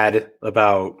 Party's ad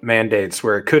about mandates,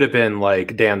 where it could have been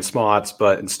like Dan Smott's,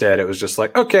 but instead it was just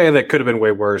like, okay, that could have been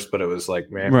way worse, but it was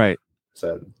like, man, Right.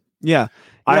 said. Yeah.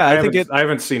 I think I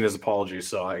haven't seen his apology,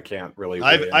 so I can't really.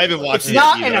 I haven't watched It's it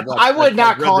not either. an. I've watched- I would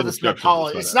not I've read call the this an descriptions,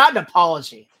 apology. but, It's not an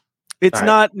apology. It's All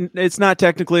not it's not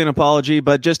technically an apology,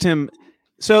 but just him.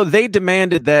 So they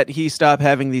demanded that he stop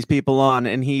having these people on,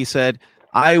 and he said,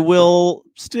 I'll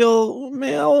still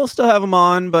have them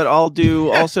on, but I'll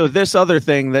do also this other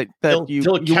thing that He'll you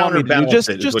want me to do, counterbalance just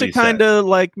it, is just what to he said. kind of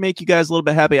like make you guys a little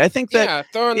bit happy. I think that Yeah,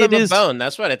 throwing it them a is- bone.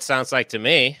 That's what it sounds like to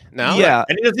me. No, yeah,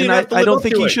 And he doesn't and even have to I live don't up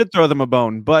think to he it. should throw them a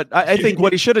bone, but I think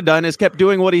what he should have done is kept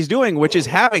doing what he's doing, which is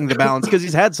having the balance, because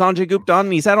he's had Sanjay Gupta on,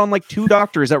 and he's had on like 2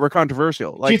 doctors that were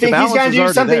controversial. Like, do you the think he's balance gonna is do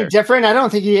already something there. different? I don't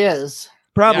think he is.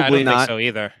 Yeah, I Probably don't not. think so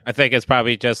either. I think it's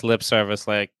probably just lip service,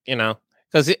 like,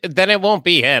 because then it won't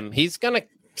be him. He's gonna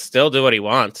still do what he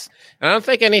wants. And I don't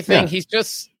think anything. Yeah. He's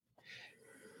just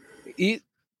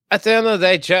at the end of the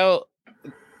day,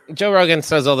 Joe Rogan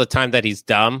says all the time that he's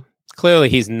dumb. Clearly,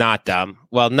 he's not dumb.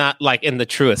 Well, not like in the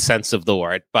truest sense of the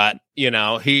word, but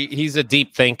he's a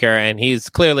deep thinker and he's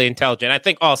clearly intelligent. I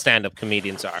think all stand-up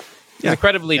comedians are. It's Yeah.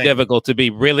 incredibly difficult to be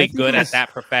really I think good it at was- that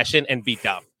profession and be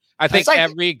dumb. I think like-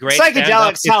 every great psychedelics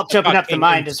stand-up is helped open up the fucking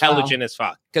mind as well. intelligent as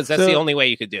fuck, because that's So- the only way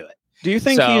you could do it. Do you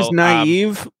think So, he's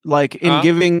naive, like in huh?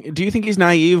 giving? Do you think he's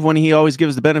naive when he always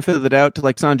gives the benefit of the doubt to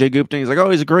like Sanjay Gupta? He's like,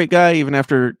 oh, he's a great guy, even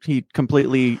after he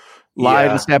completely lied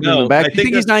Yeah. and stabbed him in No, the back. I Do you think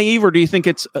think he's naive, or do you think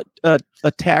it's a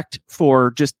tact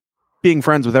for just being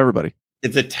friends with everybody?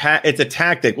 It's a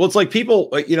tactic. Well, it's like people,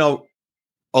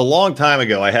 a long time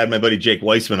ago, I had my buddy Jake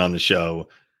Weissman on the show,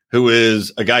 who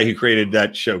is a guy who created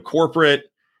that show Corporate.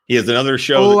 He has another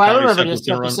show. Oh, that I Comedy remember Central's this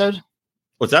gonna run. episode.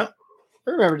 What's that?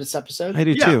 I remember this episode. I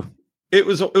do Yeah. too. It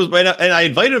was, and I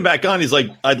invited him back on. He's like,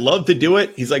 I'd love to do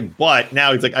it. He's like, but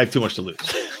now he's like, I have too much to lose.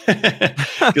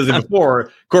 Because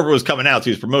before Corporate was coming out, so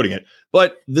he was promoting it.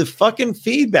 But the fucking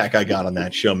feedback I got on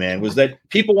that show, man, was that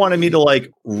people wanted me to like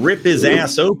rip his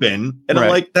ass open. And I'm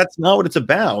Right. like, that's not what it's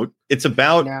about. It's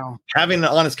about No. having an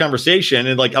honest conversation.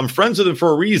 And like, I'm friends with him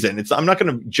for a reason. I'm not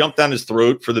going to jump down his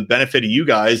throat for the benefit of you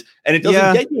guys. And it doesn't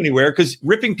Yeah. get you anywhere, because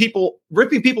ripping people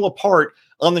apart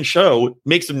on the show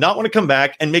makes them not want to come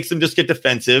back and makes them just get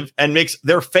defensive and makes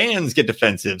their fans get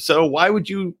defensive. So why would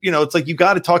you, it's like, you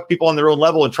got to talk to people on their own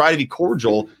level and try to be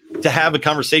cordial to have a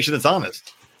conversation that's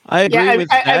honest. I agree Yeah, with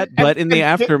that, but in the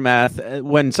aftermath,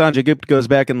 when Sanjay Gupta goes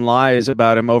back and lies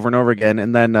about him over and over again,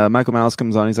 and then Michael Malice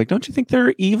comes on, he's like, "Don't you think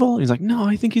they're evil?" He's like, "No,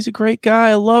 I think he's a great guy.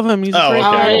 I love him. He's a Oh, great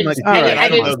okay. guy." I I'm like, didn't- "All I right, I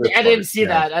don't know this I didn't part. see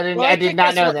Yeah. that. I did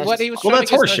not know this. What he was Well, trying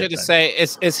that's to get horseshit Sanjay to then. say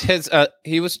is his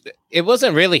it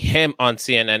wasn't really him on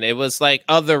CNN. It was like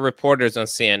other reporters on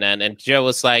CNN, and Joe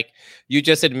was like, "You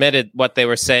just admitted what they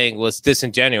were saying was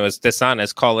disingenuous,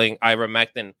 dishonest, calling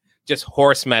ivermectin just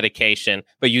horse medication,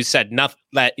 but you said nothing.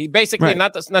 That basically Right.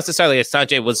 not necessarily that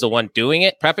Sanjay was the one doing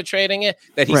it, perpetrating it.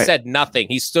 That he Right. said nothing.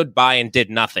 He stood by and did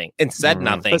nothing and said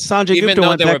nothing. But Sanjay Even Gupta though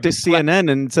went they back were to CNN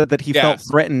and said that he felt Yes.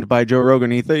 threatened by Joe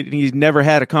Rogan. He's never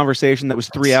had a conversation that was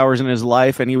 3 hours in his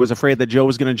life, and he was afraid that Joe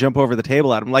was going to jump over the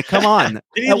table at him. Like, come on!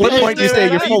 Did he At what literally point do you say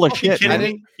that? you're Are full of fucking shit, kidding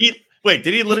man? me? Wait,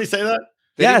 did he literally say that?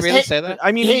 Did Yes. he really Hey, say that?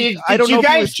 I mean, Hey, I don't did know you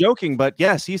if he was guys- joking, but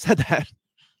yes, he said that.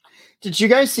 Did you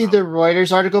guys see the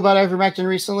Reuters article about ivermectin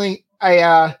recently?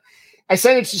 I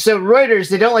sent it to so Reuters.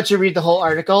 They don't let you read the whole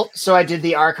article, so I did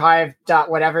the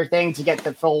archive.whatever thing to get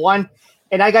the full one,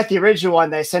 and I got the original one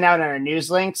that I sent out on our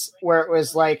news links, where it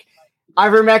was like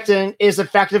ivermectin is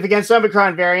effective against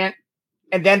Omicron variant,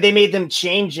 and then they made them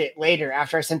change it later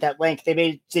after I sent that link.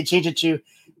 They changed it to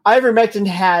ivermectin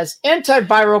has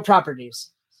antiviral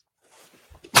properties.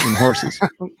 In horses.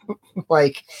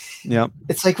 Like, Yeah.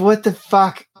 it's like, what the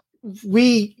fuck?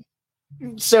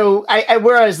 So I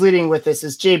where I was leading with this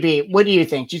is, JB, what do you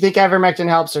think? Do you think ivermectin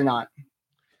helps or not?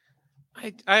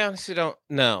 I honestly don't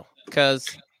know, because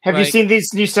Have you Like- seen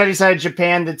these new studies out of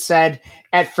Japan that said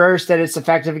at first that it's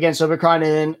effective against Omicron,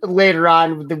 and then later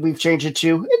on that we've changed it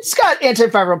to it's got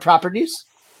antiviral properties?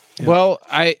 Well,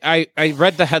 I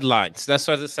read the headlines. That's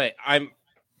what I was to say.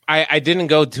 I didn't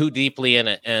go too deeply in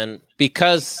it, and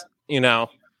because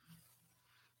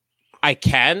I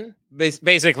can,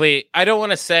 basically, I don't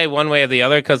want to say one way or the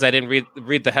other because I didn't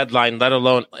read the headline, let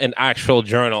alone an actual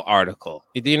journal article.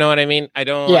 Do you know what I mean? I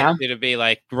don't want you to be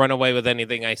like run away with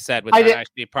anything I said without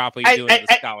actually properly doing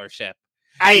the scholarship.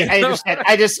 I understand.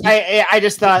 I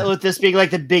just thought with this being like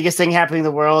the biggest thing happening in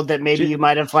the world that maybe you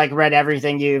might have like read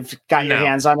everything you've got your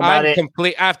hands on about it.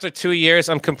 After 2 years,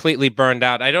 I'm completely burned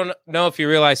out. I don't know if you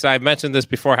realize that I've mentioned this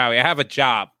before, Howie. I have a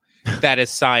job that is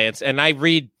science, and I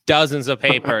read dozens of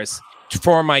papers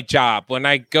for my job. When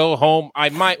I go home, I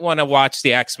might want to watch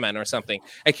the X-Men or something.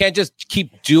 I can't just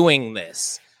keep doing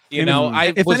this. You know,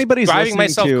 I was driving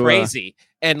myself crazy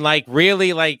and like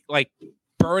really like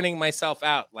burning myself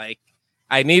out. Like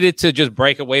I needed to just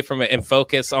break away from it and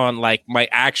focus on like my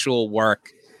actual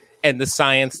work and the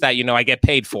science that, you know, I get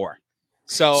paid for.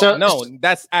 So no,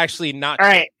 that's actually not. All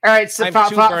right. So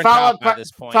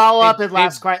follow up and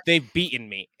last question. They've beaten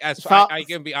me. I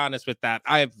can be honest with that.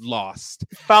 I've lost.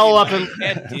 Follow up and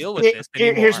can't deal with this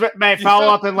anymore. Here's my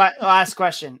follow up and last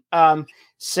question.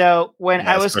 So when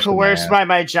I was coerced by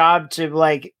my job to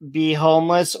like be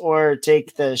homeless or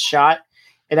take the shot,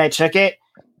 and I took it,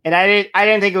 and I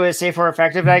didn't think it was safe or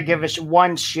effective. I give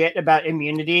one shit about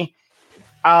immunity.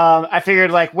 I figured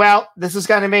like, well, this is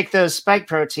going to make those spike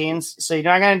proteins. So you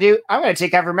know what I'm going to do? I'm going to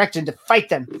take ivermectin to fight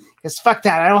them because fuck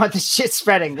that. I don't want this shit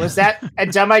spreading. Was that a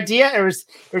dumb idea or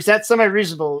was that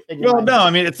semi-reasonable? Well, no,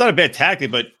 I mean, it's not a bad tactic,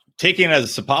 but taking it as a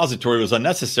suppository was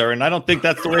unnecessary. And I don't think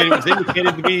that's the way it was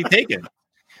indicated to be taken.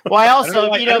 Well, I also,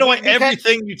 I don't know why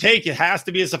everything you take, it has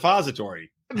to be a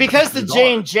suppository. Because the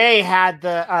J&J had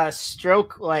the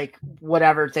stroke, like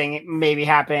whatever thing maybe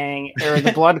happening, or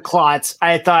the blood clots,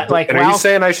 I thought like, and are you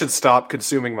saying I should stop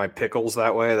consuming my pickles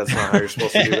that way? That's not how you're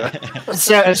supposed to do that.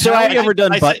 So have you ever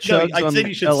done butt chugs? I said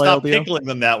you should stop pickling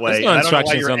them that way. No, I don't know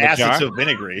why your acid's so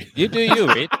vinegary. You do you,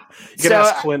 Reed. You can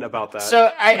ask Clint about that.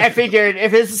 So I figured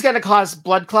if this is going to cause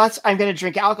blood clots, I'm going to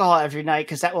drink alcohol every night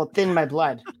because that will thin my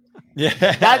blood. Yeah,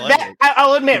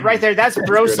 I'll admit right there, that's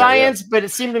bro science, but it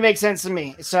seemed to make sense to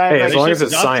me. So as long as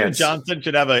it's Johnson science. Johnson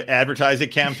should have an advertising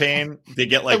campaign. They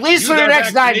get like at least for the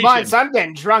next 9 months, I'm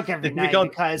getting drunk every night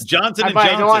because Johnson and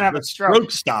I don't want to have the a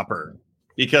stroke stopper.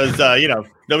 Because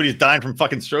nobody's dying from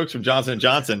fucking strokes from Johnson &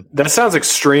 Johnson. That sounds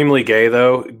extremely gay,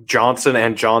 though.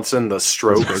 Johnson & Johnson, the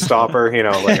stroke stopper. You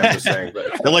know, like I'm just saying.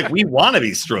 But. They're like, we want to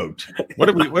be stroked. What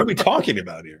are we talking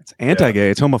about here? It's anti-gay.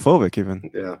 It's homophobic,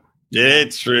 even. Yeah.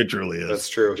 It's true. It truly is. That's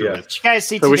true. Yeah. You guys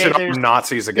see so we today, should have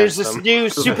Nazis against there's them. this new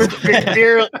super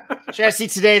virulent. You guys see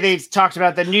today they talked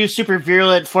about the new super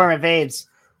virulent form of AIDS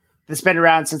that's been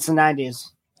around since the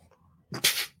 90s.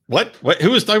 What?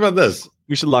 Who was talking about this?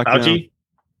 We should lock Fauci? down.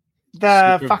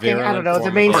 The Super fucking, I don't know, the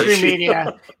virulent mainstream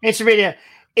media. Mainstream media.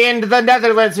 In the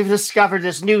Netherlands, we've discovered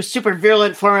this new super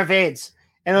virulent form of AIDS.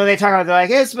 And then they talk about, they're like,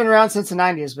 it's been around since the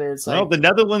 90s, but it's like. Well, the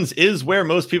Netherlands is where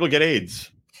most people get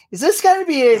AIDS. Is this going to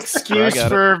be an excuse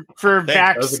for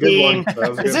vaccine?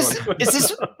 Is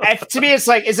this to me? It's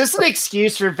like, is this an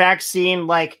excuse for vaccine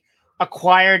like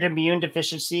acquired immune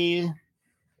deficiency?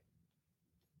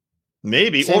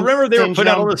 Maybe. Well, remember they were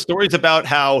putting out all the stories about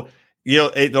how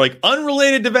they're like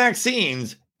unrelated to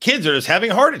vaccines. Kids are just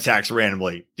having heart attacks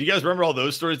randomly. Do you guys remember all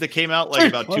those stories that came out like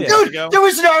about 2 weeks ago? There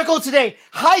was an article today.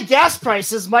 High gas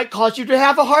prices might cause you to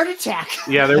have a heart attack.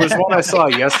 Yeah, there was one I saw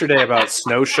yesterday about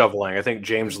snow shoveling. I think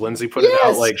James Lindsay put it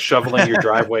out, like shoveling your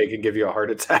driveway can give you a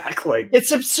heart attack. Like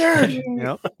it's absurd.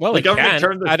 Yep. Well, the government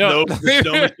turned the snow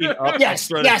machine up. Yes,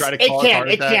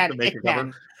 it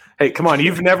can. Hey, come on!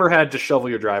 You've never had to shovel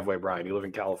your driveway, Brian. You live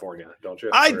in California, don't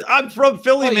you? I'm from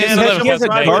Philly, man. He has a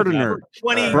gardener.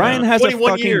 Brian has a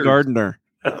fucking gardener,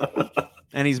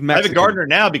 and he's Mexican. I have a gardener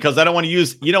now because I don't want to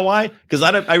use. You know why? Because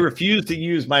I refuse to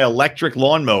use my electric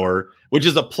lawnmower, which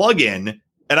is a plug-in,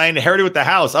 and I inherited with the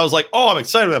house. I was like, oh, I'm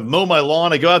excited to mow my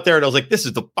lawn. I go out there and I was like, this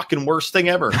is the fucking worst thing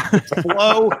ever.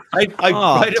 Slow.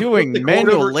 Doing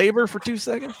manual labor for 2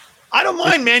 seconds. I don't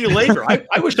mind manual labor.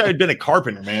 I wish I had been a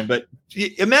carpenter, man. But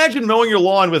imagine mowing your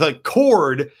lawn with a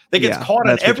cord that gets caught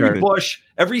on every bush,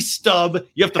 every stub.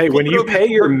 You have to. Hey, when you pay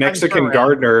your Mexican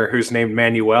gardener who's named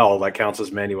Manuel, that counts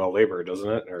as manual labor, doesn't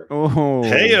it?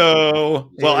 Heyo.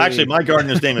 Well, actually, my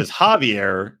gardener's name is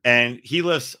Javier, and he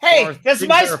lives. Hey, that's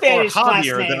my Spanish class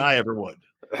name. Than I ever would.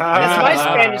 That's my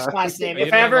Spanish class name.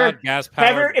 If I ever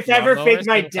fake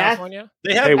my death, what did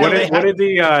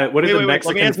the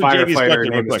Mexican firefighter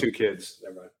name his 2 kids?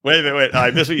 Wait.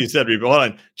 I missed what you said, Reed. Hold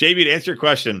on. JB, to answer your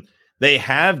question, they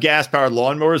have gas-powered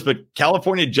lawnmowers, but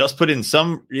California just put in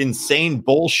some insane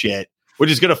bullshit, which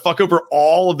is going to fuck over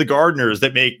all of the gardeners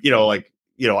that make, I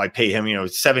pay him,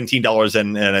 $17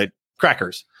 and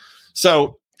crackers.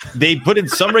 So they put in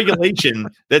some regulation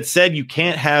that said you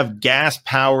can't have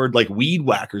gas-powered like weed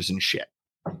whackers and shit.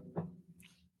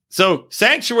 So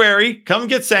Sanctuary, come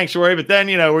get Sanctuary, but then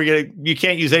you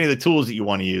can't use any of the tools that you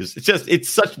want to use. It's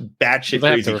such batshit You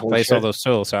have crazy. to replace all those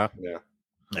tools, huh? Yeah.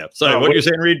 Sorry, what are you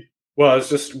saying, Reed? Well, it's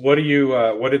just what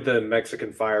did the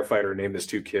Mexican firefighter name his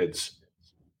 2 kids?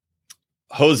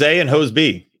 Jose and Hose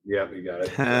B. Yeah, you got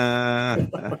it. I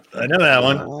know that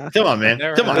one. Come on, man.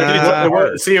 Come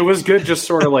on. See, it was good just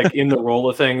sort of like in the roll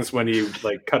of things when you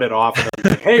like cut it off and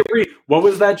then like, hey, Reed, what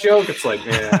was that joke? It's like,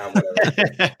 whatever.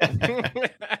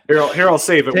 Here, I'll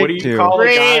save it. What do you call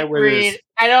a guy with Reed,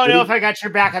 I don't know if I got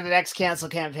your back on the next cancel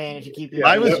campaign if you keep your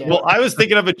I was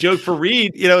thinking of a joke for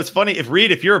Reed. It's funny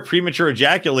if you're a premature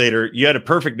ejaculator, you had a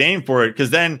perfect name for it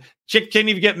because then chick can't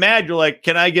even get mad. You're like,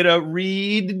 can I get a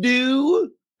Reed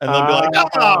do? And they'll be like,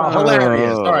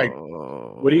 hilarious. All right.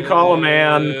 What do you call a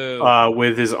man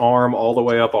with his arm all the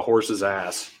way up a horse's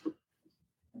ass?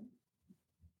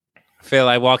 Phil,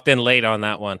 I walked in late on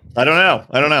that one. I don't know.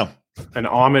 An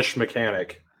Amish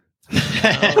mechanic.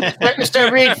 So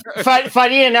Reed,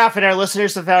 funny enough, and our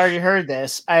listeners have already heard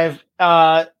this.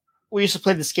 We used to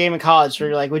play this game in college where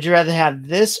you're like, would you rather have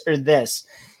this or this?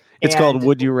 It's called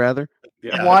Would You Rather?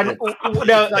 Yeah.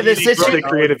 The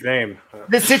creative name.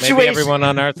 The situation. Maybe everyone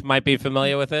on Earth might be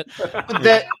familiar with it.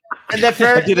 I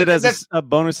did it as a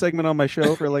bonus segment on my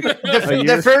show for like a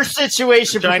year. The first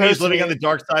situation Chinese living on the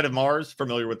dark side of Mars,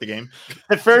 familiar with the game.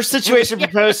 The first situation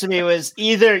proposed to me was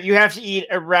either you have to eat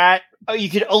you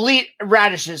could only eat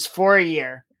radishes for a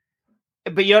year,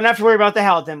 but you don't have to worry about the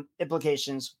health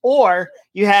implications, or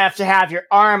you have to have your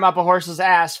arm up a horse's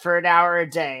ass for an hour a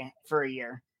day for a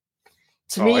year.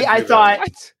 To me, I thought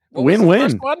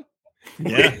win-win.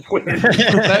 Yeah.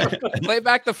 Play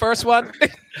back the first one.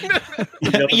 you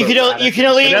can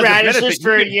only eat radishes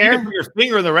for a year. You can put your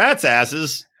finger in the rat's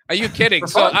asses. Are you kidding?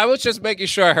 So I was just making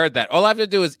sure I heard that. All I have to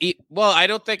do is eat. Well, I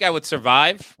don't think I would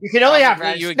survive. You can only have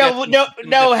radishes.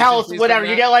 No health, whatever.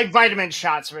 You get like vitamin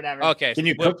shots or whatever. Okay. Can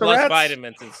you cook the plus rats?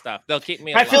 Vitamins and stuff. They'll keep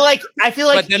me alive. I feel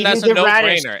like but then that's a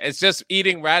no-brainer. It's just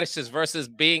eating radishes versus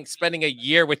spending a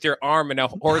year with your arm in a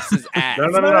horse's ass.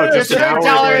 No. Just an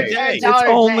hour a day. It's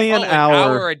only an hour. An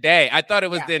hour a day. I thought it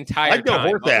was the entire I'd go time.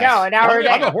 horse ass. No, an hour a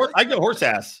day. I'd go horse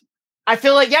ass. I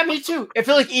feel like, me too. I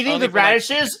feel like eating the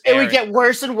radishes, it would get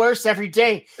worse and worse every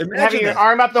day. Having your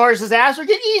arm up the horse's ass would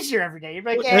get easier every day. You're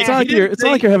like, it's not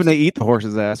like you're having to eat the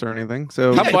horse's ass or anything.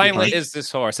 So how violent is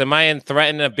this horse? Am I in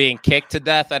threatened of being kicked to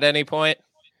death at any point?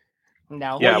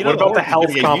 No. Yeah. What about the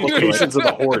health complications of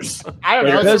the horse? I don't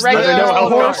know. There's no health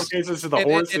complications to the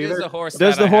horse either.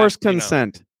 Does the horse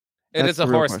consent? It is a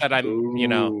horse that I'm,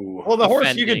 Well, the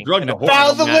horse, you can drug the horse.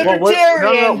 Now the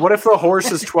libertarian. What if the horse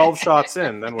is 12 shots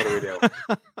in? Then what do we do?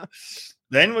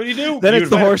 Then what do you do? Then it's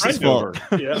the horse's fault.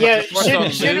 Yeah.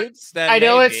 I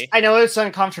know it's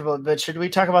uncomfortable, but should we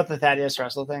talk about the Thaddeus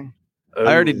Russell thing? I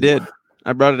already did.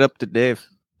 I brought it up to Dave.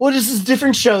 Well, this is a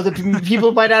different show. That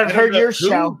people might not have heard your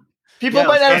show. People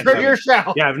might not have heard your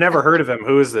show. Yeah, I've never heard of him.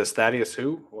 Who is this? Thaddeus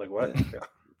who? Like what?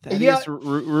 Thaddeus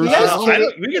Russell.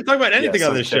 We can talk about anything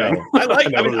on this show.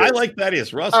 I like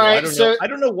Thaddeus Russell. Right, I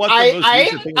don't know what the most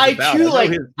recent thing is about.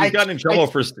 He's gotten in trouble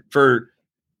for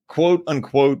quote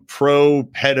unquote pro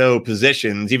pedo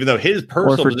positions, even though his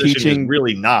personal position is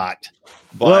really not.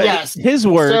 But his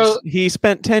words, he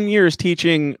spent 10 years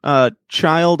teaching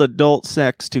child adult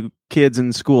sex to kids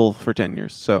in school for 10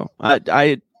 years. So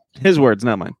his words,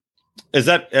 not mine. Is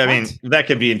that? I mean, that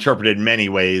could be interpreted in many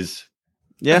ways.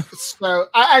 Yeah. So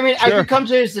I could come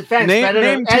to his defense. But I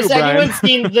don't know. Has anyone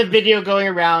seen the video going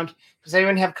around? Does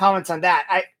anyone have comments on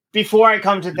that? Before I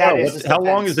come to that, how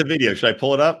long is the video? Should I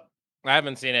pull it up? I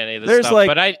haven't seen any of this stuff,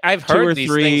 but I've heard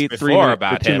these things before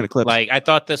about him. Like I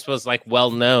thought this was like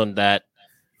well known that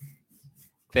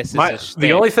this is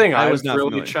the only thing I was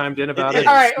really chimed in about it.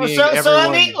 All right, so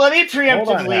let me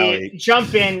preemptively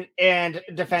jump in and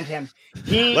defend him.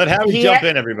 Let Howie jump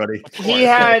in, everybody. He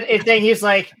had a thing. He's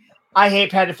like, I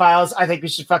hate pedophiles. I think we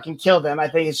should fucking kill them. I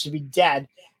think it should be dead.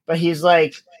 But he's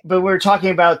like, but we're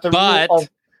talking about the rule of.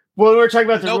 Well, we're talking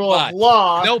about the rule of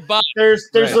law. No, but there's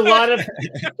a lot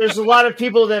of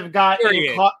people that have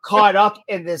gotten caught up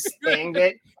in this thing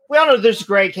that we all know. There's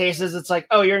gray cases. It's like,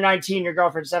 oh, you're 19, your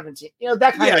girlfriend's 17.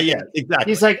 That kind of thing. Yeah, exactly.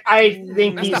 He's like, I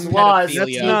think these laws.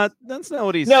 That's not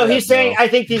what he said. No, he's saying I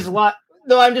think these laws.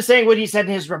 No, I'm just saying what he said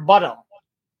in his rebuttal.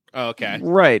 Oh, okay.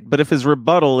 Right, but if his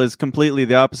rebuttal is completely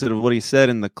the opposite of what he said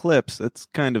in the clips, that's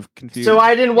kind of confusing. So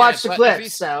I didn't watch the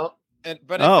clips. Let's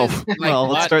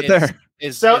start there.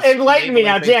 So enlighten me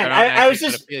now, Dan. I was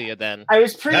preempting.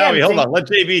 Howie, hold on. Let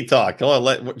JB talk. Hold on.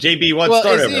 Let JB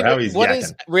start over. Howie's what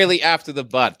is really after the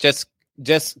butt?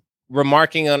 Just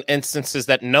remarking on instances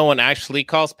that no one actually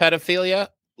calls pedophilia.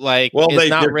 Like, it's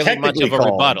not really much of a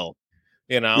rebuttal.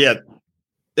 Yeah.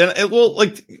 and it will,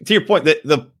 like, to your point, that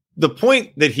the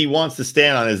point that he wants to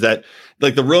stand on is that,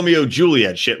 like, the Romeo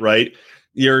Juliet shit, right?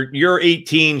 You're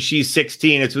 18, she's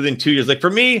 16. It's within 2 years. Like, for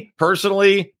me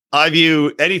personally, I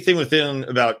view anything within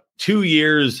about 2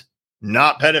 years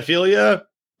not pedophilia.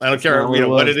 I don't care,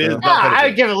 what it is. I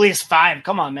would give at least 5.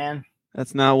 Come on, man.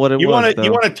 That's not what it You was.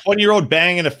 want a 20-year-old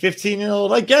banging a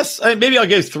 15-year-old? I guess maybe I'll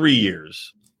give 3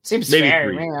 years. Seems Maybe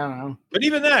fair. 3. I don't know. But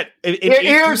even that, you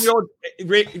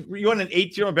want an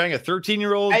 18-year-old bang a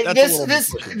 13-year-old?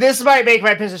 This might make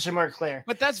my position more clear.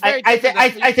 But that's very. I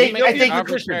think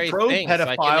arbitrary things.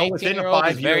 Like pedophile within a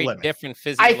 5-year limit. Different I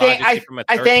physiologically from a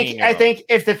 13-year-old. think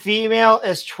if the female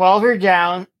is 12 or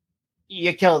down,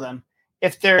 you kill them.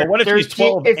 If they're But what if 13, he's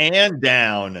 12 and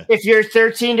down? If you're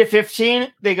 13 to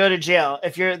 15, they go to jail.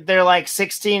 If they're like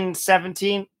 16,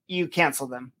 17, you cancel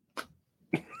them.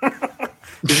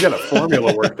 He's got a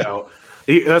formula worked out.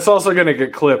 That's also going to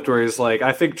get clipped where he's like,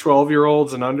 I think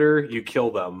 12-year-olds and under, you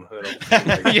kill them.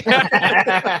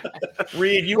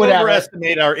 Reed, you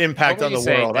overestimate our impact on the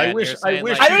world. Dan? I wish. I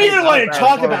don't even want to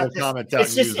talk about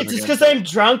this. It's just because I'm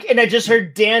drunk and I just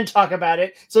heard Dan talk about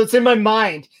it, so it's in my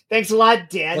mind. Thanks a lot,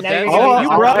 Dan.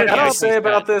 All I say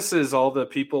about this is all the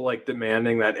people like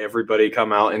demanding that everybody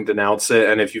come out and denounce it.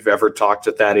 And if you've ever talked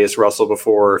to Thaddeus Russell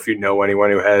before, or if you know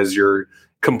anyone who has, you're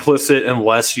complicit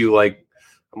unless you like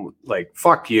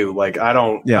fuck you. Like, I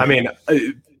don't. Yeah. I mean,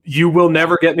 you will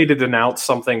never get me to denounce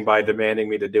something by demanding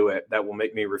me to do it. That will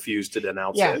make me refuse to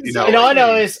denounce it. You know, and all I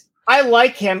know is I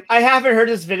like him. I haven't heard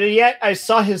his video yet. I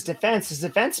saw his defense. His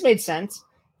defense made sense.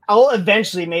 I'll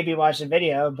eventually maybe watch the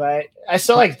video, but I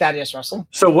still like Thaddeus Russell.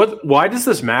 So why does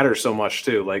this matter so much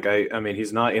too? Like, I mean,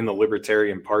 he's not in the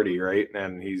Libertarian Party, right?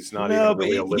 And he's not even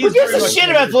really a Libertarian. Who gives a shit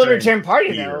about the Libertarian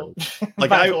Party, though?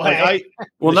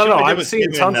 I'm seeing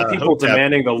tons of people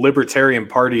demanding the Libertarian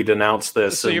Party denounce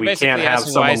this, so and we can't have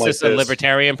someone like this. Why is this a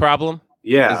libertarian problem?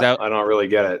 Yeah, I don't really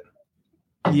get it.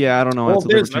 Yeah, I don't know. Well,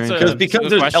 because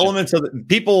there's elements of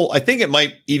people. I think it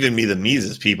might even be the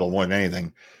Mises people more than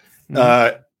anything.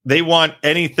 They want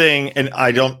anything, and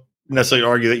I don't necessarily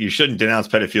argue that you shouldn't denounce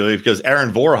pedophilia because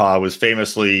Aaron Vorha was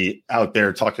famously out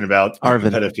there talking about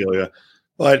pedophilia,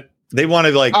 but they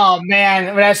wanted like. Oh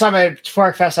man, when I saw him at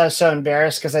Fork Fest, I was so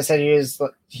embarrassed because I said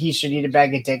he should eat a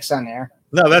bag of dicks on there.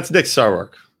 No, that's Nick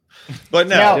Sarwark. But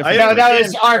that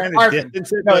was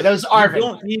Arvin. No, that was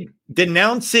Arvin.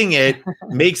 Denouncing it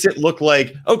makes it look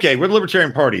like, okay, we're the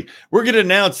Libertarian Party. We're going to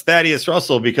denounce Thaddeus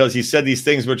Russell because he said these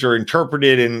things which are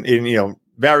interpreted in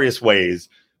various ways.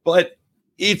 But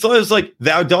it's always like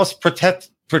thou dost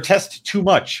protest too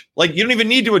much. Like, you don't even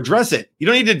need to address it. You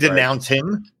don't need to denounce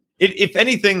him. If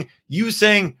anything, you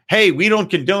saying, hey, we don't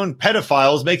condone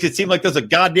pedophiles makes it seem like there's a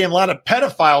goddamn lot of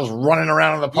pedophiles running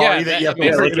around in the party that you have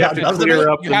to clear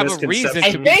up you have a reason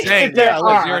to be saying that.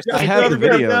 I have the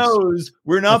videos.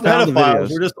 We're not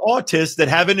pedophiles. We're just autists that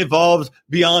haven't evolved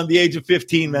beyond the age of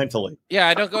 15 mentally. Yeah,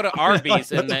 I don't go to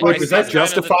Arby's. And is that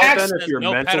justified then if you're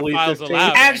mentally 15?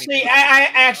 Actually,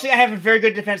 I have a very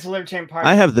good defense of the Libertarian Party.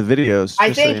 I have the videos.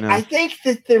 I think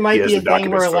that there might be a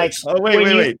thing where like. Oh,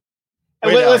 wait.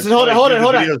 Listen, hold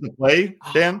on. To play,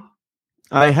 Dan?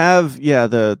 I have,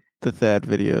 the Thad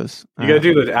videos. You got to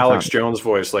do the Alex Jones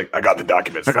voice, like, I got the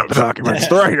documents. They're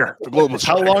right here.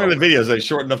 How long are the videos? Are they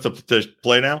short enough to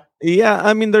play now? Yeah,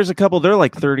 I mean, there's a couple. They're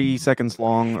like 30 seconds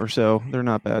long or so. They're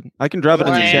not bad. I can drop it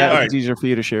in the chat. Right. It's easier for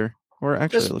you to share. Or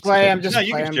actually, just play them.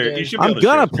 I'm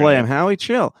gonna play them. Howie,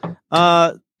 chill.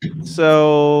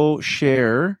 So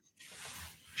share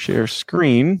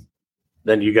screen.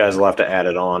 Then you guys will have to add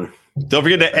it on. Don't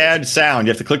forget to add sound.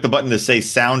 You have to click the button to say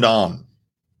sound on.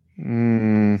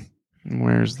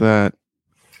 Where's that?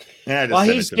 While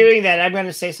he's doing that, I'm going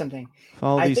to say something.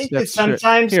 I think that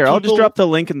sometimes I'll just drop the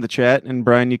link in the chat, and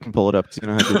Brian, you can pull it up because you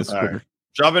know how to do this. Right.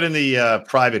 Drop it in the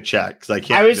private chat because I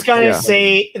can't. I was going to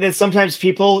say that sometimes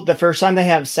people, the first time they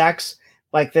have sex,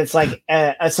 like that's like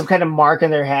some kind of mark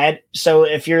in their head. So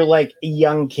if you're like a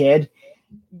young kid,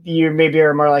 you maybe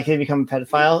are more likely to become a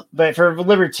pedophile. But for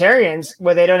libertarians,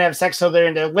 when they don't have sex till they're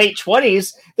in their late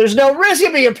 20s, there's no risk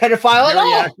of being a pedophile at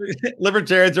all.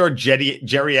 Libertarians are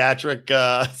geriatric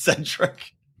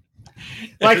centric.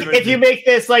 Like if you make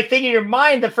this like thing in your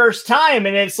mind the first time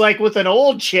and it's like with an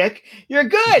old chick, you're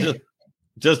good.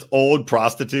 Just old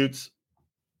prostitutes.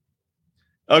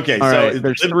 Okay, all so right,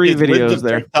 there's 3 videos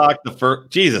there. TikTok, 3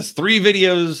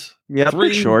 videos. Yeah, 3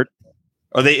 pretty short.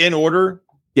 Are they in order?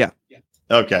 Yeah.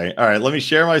 Okay. All right. Let me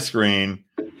share my screen.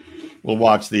 We'll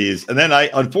watch these. And then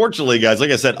unfortunately, guys, like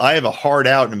I said, I have a hard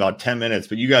out in about 10 minutes,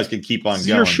 but you guys can keep on going.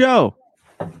 Your show.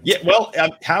 Yeah. Well,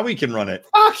 Howie can run it.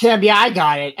 Okay. Yeah, I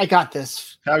got it. I got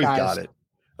this. Howie's got it.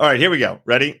 All right. Here we go.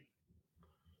 Ready?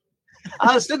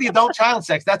 Still the adult child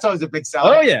sex. That's always a big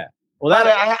seller. Oh yeah. Well, But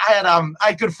I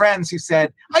had good friends who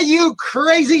said, "Are you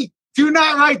crazy? Do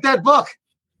not write that book."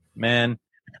 man,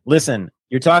 listen,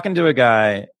 you're talking to a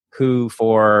guy who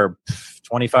for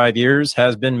 25 years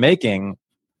has been making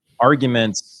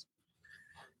arguments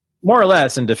more or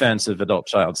less in defense of adult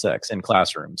child sex in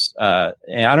classrooms.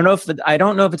 And I don't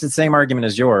know if it's the same argument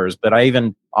as yours, but I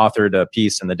even authored a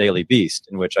piece in the Daily Beast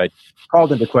in which I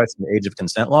called into question the age of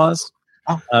consent laws,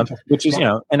 which is,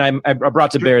 and I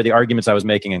brought to bear the arguments I was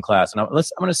making in class. And I'm going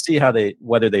to see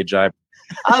whether they jive.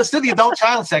 Still the adult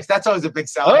child sex. That's always a big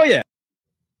seller. Oh yeah.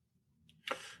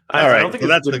 All right, so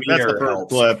that's the first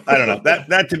clip. I don't know.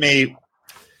 That to me,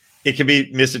 it can be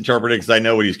misinterpreted because I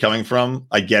know what he's coming from.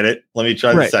 I get it. Let me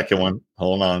try the second one.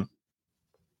 Hold on.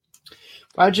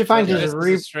 Why don't you find his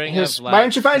why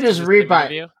don't you find his read?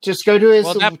 Just go to his.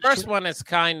 Well, that first one is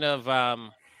kind of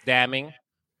damning.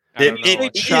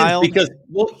 It child because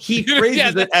he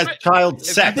phrases it as child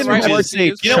sex. He didn't want to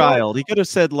say child. He could have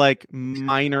said like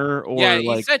minor or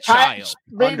he said child.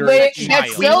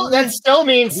 That still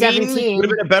means 17. Would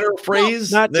have been a better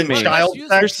phrase than child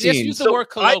sex. Just use the word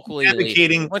colloquially.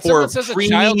 Advocating when for someone says a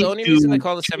child, the only reason they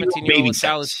call a 17-year-old a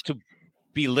child is to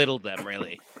belittle them,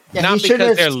 really. Yeah, not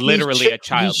because they're literally a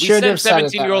child. We send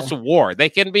 17-year-olds to war. They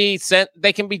can be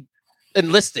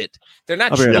enlisted. They're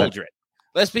not children.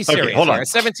 Let's be serious. Hold on. A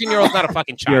 17-year-old's not a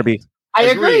fucking child. I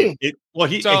agree. He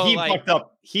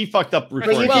fucked up. But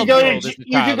you could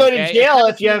go to jail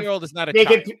if you have.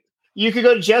 You could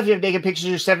go to jail if you have naked pictures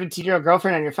of your 17-year-old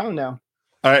girlfriend on your phone, though.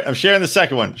 All right, I'm sharing the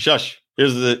second one. Shush.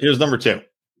 Here's number 2.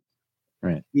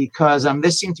 Right. Because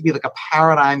this seemed to be like a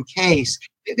paradigm case.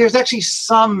 There's actually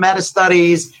some meta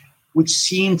studies which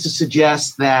seem to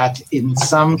suggest that in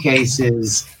some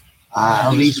cases,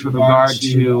 at least with regard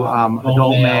to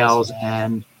adult males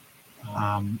and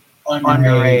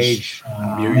underage,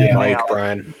 mute your mic,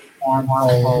 Brian.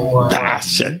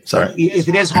 Shit. Sorry. If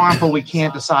it is harmful, we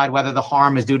can't decide whether the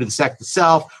harm is due to the sex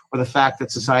itself or the fact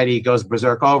that society goes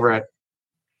berserk over it.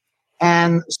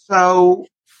 And so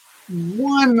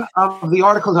one of the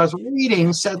articles I was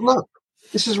reading said, look,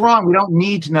 this is wrong. We don't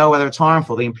need to know whether it's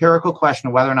harmful. The empirical question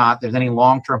of whether or not there's any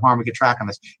long-term harm we could track on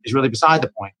this is really beside the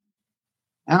point.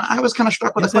 And I was kind of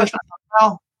struck with the question. I thought,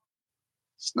 well,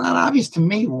 it's not obvious to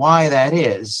me why that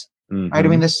is. Mm-hmm. Right? I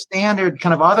mean, the standard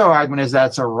kind of other argument is that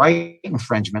it's a right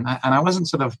infringement. And I wasn't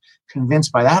sort of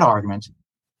convinced by that argument.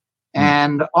 Mm-hmm.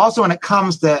 And also when it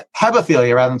comes to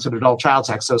hebephilia rather than sort of adult child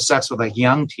sex, so sex with like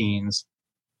young teens,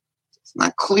 it's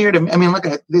not clear to me. I mean, look,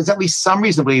 there's at least some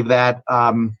reason to believe that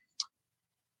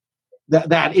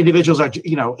that individuals are,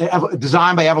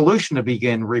 designed by evolution to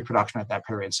begin reproduction at that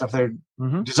period. So if they're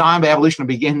designed by evolution to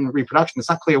begin reproduction, it's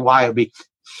not clear why it would be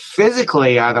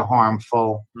physically either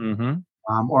harmful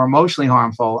or emotionally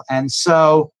harmful. And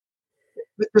so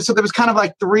there was kind of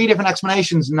like 3 different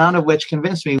explanations, none of which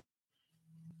convinced me.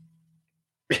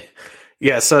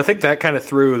 Yeah, so I think that kind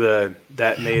of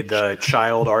made the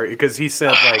child art, because he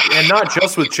said and not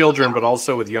just with children, but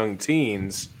also with young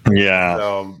teens. Yeah.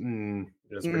 So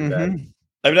that's pretty bad.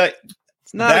 I mean,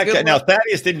 it's not that guy, now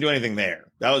Thaddeus didn't do anything there.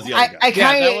 That was the other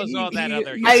guy. That was all that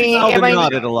other. He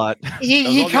nodded a lot.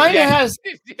 He kind of has.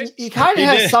 He kind of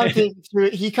has something.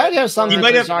 He kind of has something. He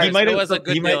might have.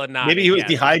 Maybe he was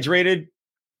dehydrated.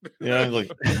 Yeah, no,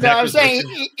 I'm saying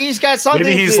he's got something.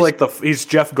 Maybe he's he's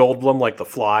Jeff Goldblum, like the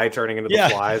Fly, turning into the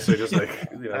Fly. So just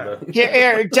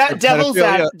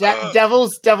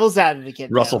devil's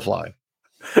advocate. Russell Fly.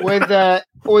 Where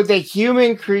the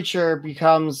human creature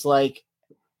becomes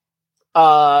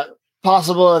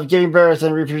possible of giving birth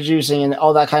and reproducing and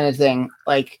all that kind of thing.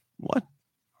 Like what?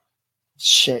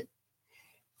 Shit.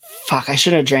 Fuck! I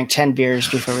should have drank 10 beers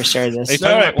before we started this. Are you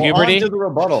talking about puberty? On to the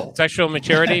rebuttal. Sexual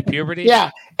maturity, puberty.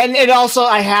 Yeah, and it also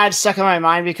I had stuck in my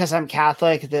mind because I'm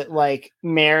Catholic that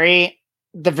Mary,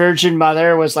 the Virgin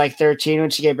Mother, was 13 when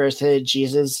she gave birth to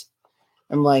Jesus.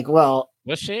 I'm like, well,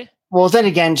 was she? Well, then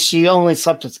again, she only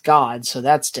slept with God, so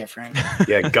that's different.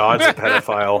 Yeah, God's a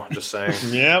pedophile. Just saying.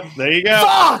 Yep, there you go.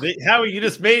 Fuck! Howie, you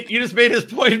just made his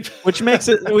point, which makes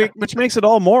it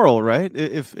all moral, right?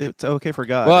 If it's okay for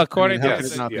God. Well, according to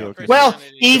it not be okay? Well,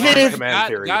 even if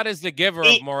God is the giver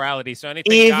of morality, so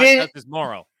anything God does is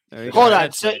moral. Hold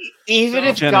on. So even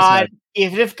if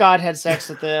God had sex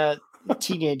with a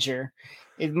teenager,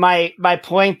 my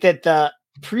point that the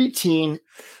preteen.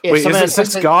 Wait,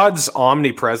 since God's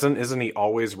omnipresent, isn't he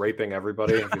always raping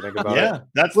everybody? If you think about it,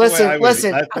 that's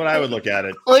that's what I would look at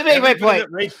it. Let me make my point.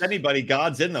 That rapes anybody,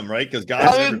 God's in them, right? Because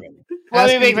God's everybody.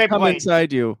 Let me make my point.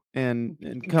 Inside you and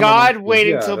God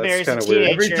waited until Mary's a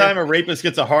teenager. Every time a rapist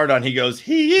gets a hard on, he goes,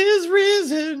 "He is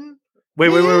risen."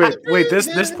 Wait.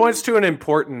 This points to an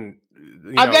important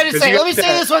I'm gonna say. Let me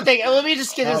say this one thing. Let me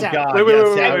just get this out. God, Wait.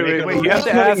 yes, You have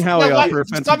to ask Howie off for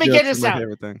let me get this out.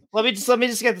 Let me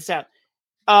just get this out.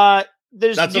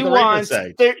 There's That's what the nuance.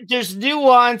 Ravens say. There's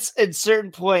nuance at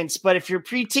certain points, but if you're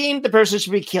preteen, the person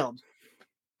should be killed.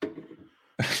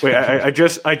 Wait, I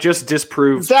just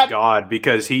disproved God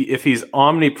because if he's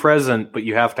omnipresent, but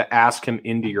you have to ask him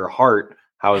into your heart.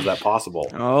 How is that possible?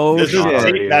 Oh,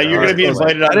 shit. Now you're going to be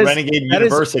invited on Renegade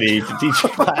University to teach a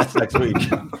class next week.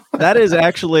 That is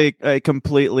actually a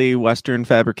completely Western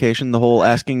fabrication. The whole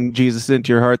asking Jesus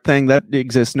into your heart thing that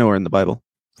exists nowhere in the Bible.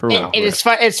 For real.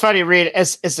 It's funny, Reed,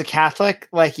 as a Catholic,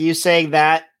 like you saying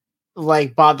that,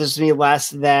 like bothers me less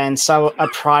than a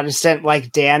Protestant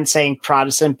like Dan saying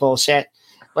Protestant bullshit.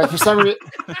 Like for some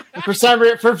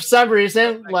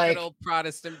reason, like good old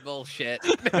Protestant bullshit.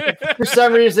 For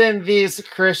some reason, these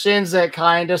Christians that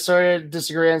kind of sort of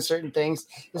disagree on certain things.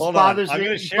 Bothers me.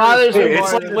 It's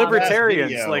like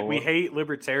libertarians. Like we hate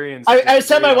libertarians. I was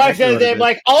telling my wife the other day,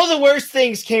 like all the worst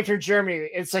things came from Germany.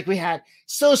 It's like we had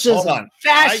socialism,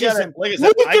 fascism,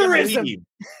 Lutheranism.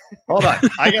 Hold on,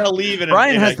 I gotta leave.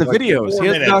 Brian has the videos. He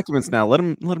has the documents now. Let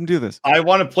him do this. I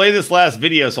want to play this last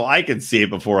video so I can see it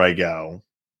before I go.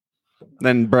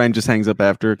 Then Brian just hangs up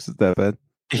after because it's that bad.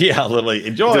 Yeah, literally.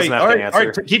 Enjoy. All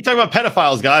right, keep talking about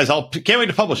pedophiles, guys. Can't wait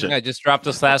to publish it. I just dropped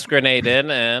this last grenade in,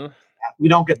 and we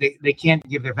don't get. They can't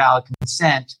give their valid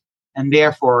consent, and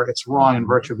therefore it's wrong in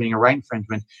virtue of being a right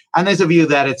infringement. And there's a view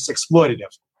that it's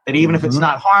exploitative. That even if it's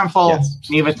not harmful,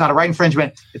 even if it's not a right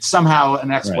infringement, it's somehow an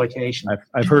exploitation. Right.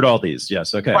 I've heard all these.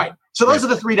 Yes. Okay. Right. So those are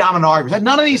the three dominant arguments. And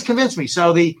none of these convince me.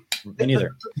 So the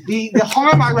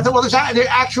harm argument. Well, there's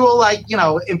actual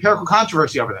empirical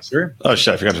controversy over this. Sure. Oh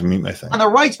shit! I forgot to mute my thing. And the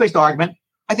rights-based argument,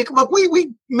 I think, look, we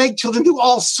make children do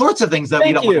all sorts of things that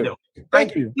we don't want to do.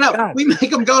 Thank you. We make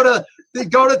them go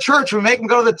to church. We make them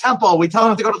go to the temple. We tell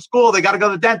them to go to school. They got to go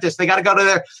to the dentist. They got to go to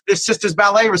their sister's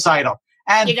ballet recital.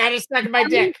 And you got to suck my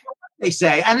dick. They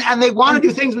say, and they want to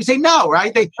do things. We say no,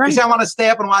 right? They say I want to stay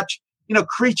up and watch,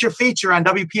 Creature Feature on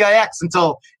WPIX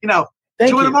until 2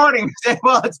 in the morning.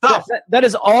 Well, it's tough. That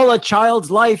is all a child's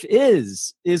life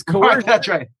is coercion. Right, that's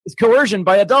right. Is coercion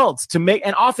by adults to make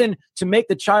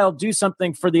the child do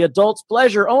something for the adult's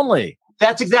pleasure only.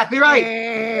 That's exactly right.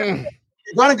 You're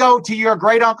going to go to your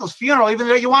great uncle's funeral, even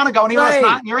though you want to go, and even though it's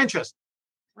not in your interest.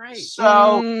 Right.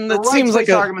 So that seems like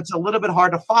argument's a little bit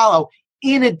hard to follow.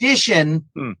 In addition,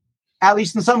 at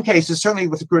least in some cases, certainly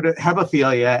with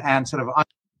hebephilia and sort of.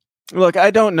 Look, I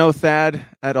don't know Thad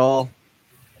at all.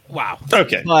 Wow.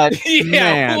 Okay. But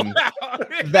man,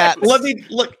 that's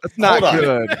not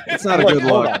good. It's not a good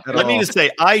look. Let me just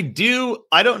say, I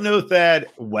don't know Thad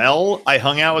well. I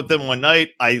hung out with him one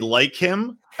night. I like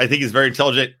him. I think he's a very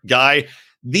intelligent guy.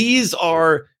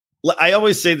 I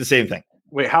always say the same thing.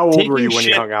 Wait, how old were you when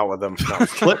you hung out with him? No.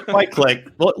 Click by click.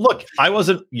 Well, look, I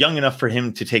wasn't young enough for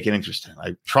him to take an interest in.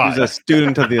 I tried. He's a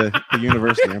student of the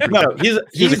university. No,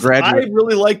 he's a graduate.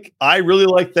 I really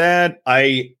like that.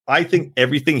 I think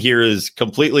everything here is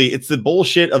it's the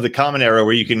bullshit of the common era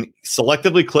where you can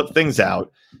selectively clip things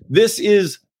out. This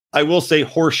is, I will say,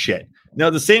 horse shit. Now,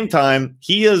 at the same time,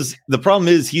 the problem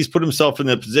is he's put himself in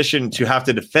the position to have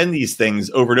to defend these things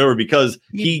over and over because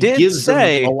he gives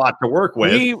them a lot to work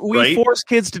with. We force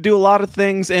kids to do a lot of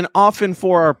things and often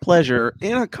for our pleasure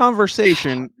in a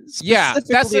conversation. Yeah,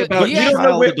 that's about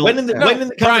when in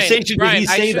the conversation did he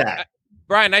say that?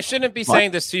 Brian, I shouldn't be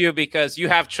saying this to you because you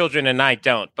have children and I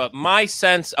don't, but my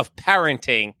sense of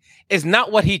parenting is not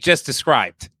what he just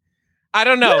described. I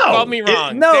don't know. Call me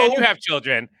wrong. Dan, you have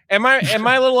children. Am I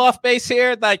a little off base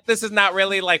here? Like, this is not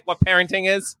really like what parenting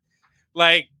is.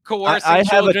 Like coercing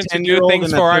children to do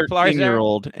things for our pleasure.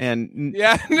 13-year-old, and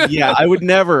yeah, I would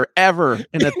never, ever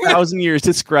in 1,000 years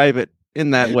describe it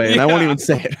in that way, and I won't even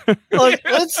say it.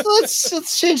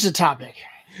 Let's change the topic.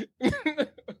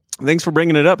 Thanks for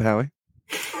bringing it up, Howie.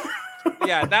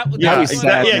 Exactly.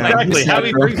 How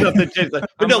he brings up the chicks.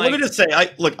 But no, let me just say,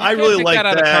 I really like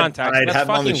that. I'd have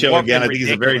him on the show again. I think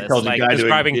he's a very intelligent guy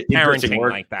describing doing parenting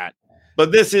work like that.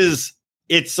 But it's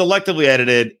selectively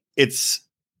edited.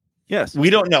 We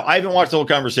don't know. I haven't watched the whole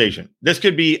conversation. This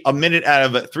could be a minute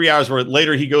out of 3 hours where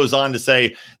later he goes on to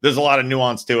say there's a lot of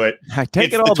nuance to it. I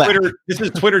take it all back. This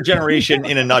is Twitter generation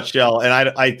in a nutshell. And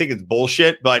I think it's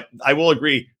bullshit, but I will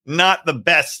agree, not the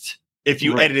best if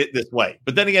you edit it this way.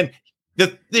 But then again,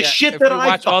 the shit that I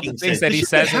watch all the things that he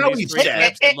says in these three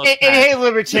clips. Hey,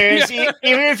 libertarians, even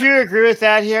if you agree with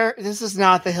that here, this is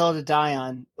not the hill to die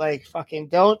on. Like, fucking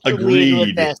don't lead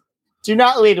with this. Do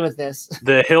not lead with this.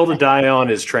 The hill to die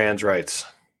on is trans rights.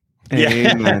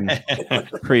 Amen.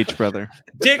 Preach, brother.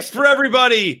 Dicks for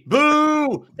everybody.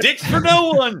 Boo. Dicks for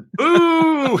no one.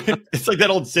 Boo. It's like that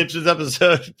old Simpsons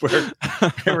episode where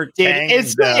Dude,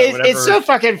 it's so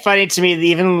fucking funny to me that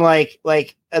even like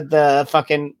the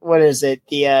fucking, what is it,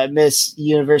 the Miss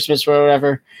Universe, Miss World,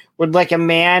 whatever, when like a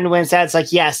man wins that, it's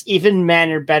like, yes, even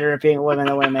men are better at being women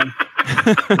than women.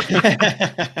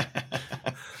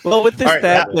 Well, with this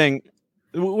thing,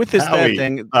 you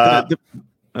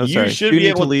should be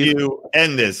able to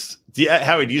end this.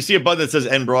 Howie, do you see a button that says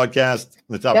end broadcast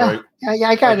in the top right? Yeah,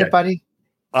 I got it, buddy.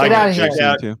 Get out of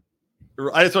here.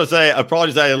 I just want to say, I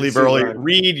apologize I had to leave early.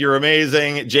 Reed, you're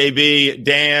amazing. JB,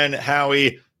 Dan,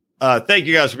 Howie, thank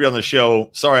you guys for being on the show.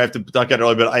 Sorry I have to duck out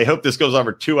early, but I hope this goes on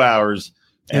for 2 hours,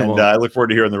 and I look forward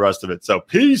to hearing the rest of it. So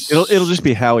peace. It'll just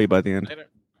be Howie by the end. Later.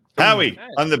 Howie,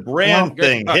 on the brand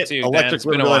thing, hit you, Electric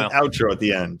Dan. Liberal and outro at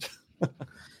the end.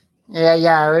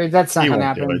 Yeah, that's not going to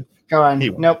happen. Go on.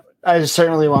 Nope, I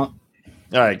certainly won't.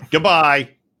 All right, goodbye.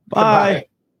 Bye.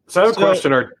 So I have a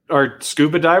question. Are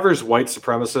scuba divers white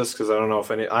supremacists? Because I don't know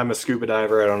if I'm a scuba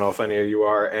diver. I don't know if any of you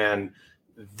are. And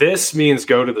this means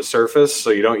go to the surface.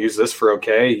 So you don't use this for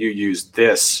okay. You use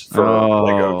this for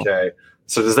like okay.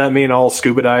 So does that mean all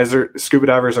scuba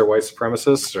divers are white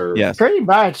supremacists? Or yes, pretty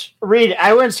much. Reed,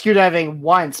 I went scuba diving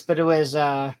once, but it was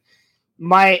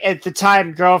my at the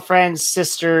time girlfriend's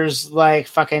sister's like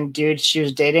fucking dude she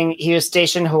was dating. He was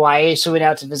stationed in Hawaii, so we went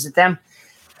out to visit them.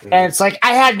 And it's like,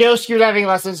 I had no scuba diving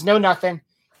lessons, no nothing.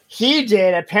 He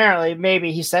did, apparently,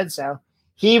 maybe he said so.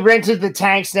 He rented the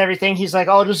tanks and everything. He's like,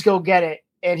 I'll just go get it.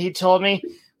 And he told me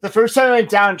the first time I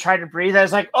went down and tried to breathe, I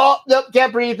was like, oh, nope,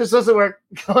 can't breathe. This doesn't work.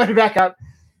 Going back up.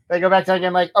 I go back down again.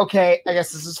 I'm like, okay, I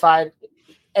guess this is fine.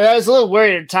 And I was a little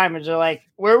worried at the time. And they're like,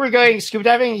 where are we going scuba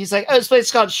diving? He's like, oh, this place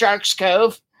is called Shark's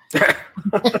Cove.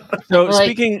 So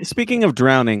speaking of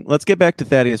drowning, let's get back to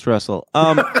Thaddeus Russell.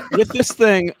 With this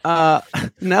thing, now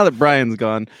that Brian's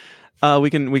gone, we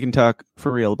can talk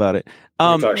for real about it.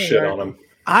 Talk shit on him.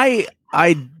 I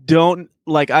don't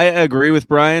like. I agree with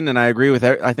Brian, and I agree with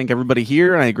I think everybody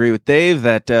here, and I agree with Dave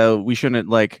that we shouldn't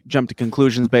like jump to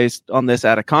conclusions based on this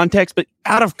out of context. But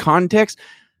out of context,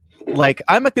 like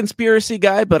I'm a conspiracy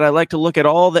guy, but I like to look at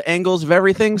all the angles of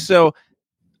everything. So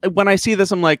when I see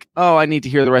this, I'm like, oh, I need to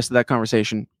hear the rest of that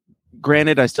conversation.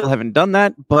 Granted, I still haven't done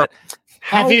that, but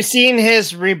have you seen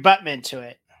his rebutment to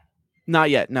it?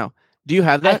 Not yet. No. Do you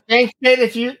have that? I think that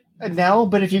if you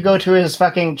go to his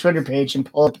fucking Twitter page and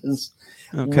pull up his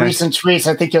recent tweets,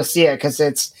 I think you'll see it because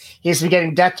he's been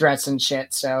getting death threats and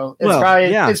shit. So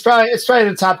it's probably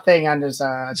the top thing on his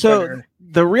Twitter. So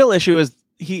the real issue is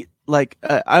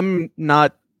I'm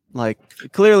not like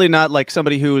clearly not like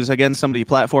somebody who is against somebody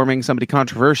platforming somebody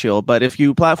controversial, but if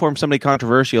you platform somebody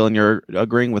controversial and you're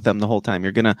agreeing with them the whole time,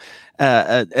 you're gonna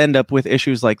end up with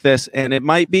issues like this, and it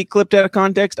might be clipped out of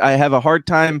context. I have a hard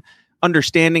time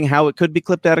understanding how it could be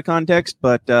clipped out of context,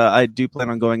 but I do plan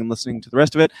on going and listening to the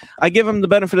rest of it. I give him the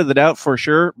benefit of the doubt for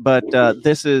sure, but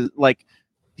this is like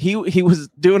he was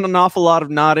doing an awful lot of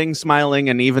nodding, smiling,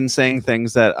 and even saying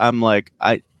things that I'm like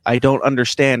I don't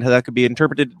understand how that could be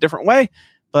interpreted a different way.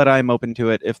 But I'm open to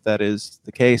it if that is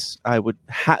the case. I would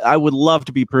love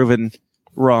to be proven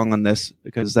wrong on this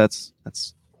because that's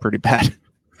pretty bad.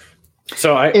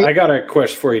 So I got a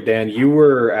question for you, Dan. You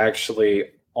were actually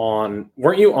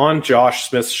weren't you on Josh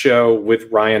Smith's show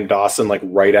with Ryan Dawson like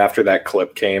right after that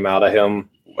clip came out of him,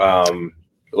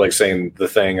 like saying the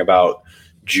thing about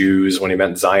Jews when he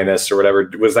meant Zionists or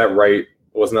whatever? Was that right?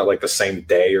 Wasn't that like the same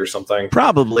day or something?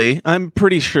 Probably. I'm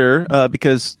pretty sure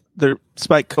because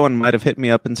Spike Cohen might have hit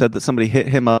me up and said that somebody hit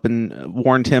him up and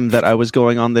warned him that I was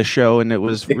going on this show and it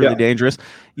was really dangerous.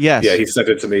 Yes. Yeah, he sent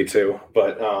it to me too.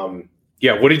 But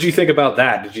what did you think about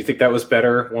that? Did you think that was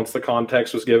better once the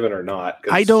context was given or not?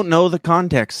 I don't know the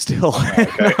context still.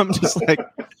 Okay. I'm just like,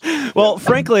 well,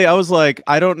 frankly, I was like,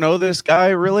 I don't know this guy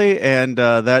really. And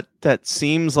that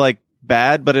seems like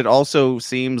bad, but it also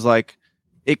seems like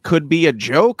it could be a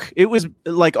joke. It was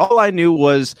like, all I knew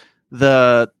was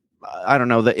the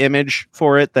image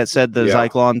for it that said the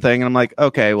Zyklon thing. And I'm like,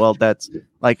 okay, well, that's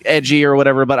like edgy or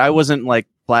whatever, but I wasn't like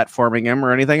platforming him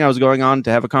or anything. I was going on to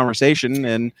have a conversation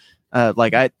and I'm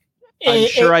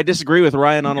sure I disagree with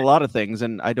Ryan on a lot of things,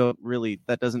 and I don't really.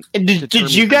 That doesn't.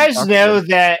 Did you guys know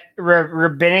that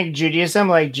rabbinic Judaism,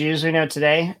 like Jews we know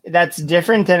today, that's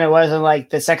different than it was in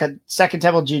like the second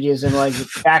Temple Judaism, like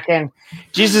back in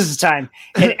Jesus' time?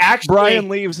 It actually Brian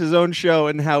leaves his own show,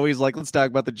 and how he's like, "Let's talk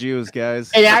about the Jews,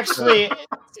 guys." And actually,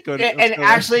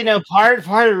 part of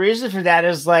the reason for that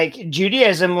is like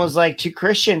Judaism was like too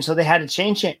Christian, so they had to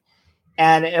change it.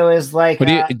 and it was like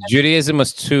Judaism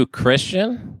was too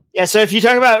Christian. Yeah, so if you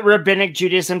talk about rabbinic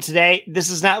Judaism today, this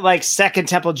is not like Second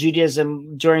Temple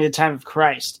Judaism during the time of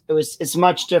Christ. It's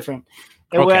much different.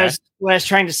 And what I was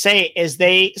trying to say is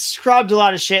they scrubbed a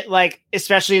lot of shit, like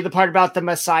especially the part about the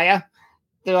Messiah.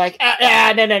 They're like,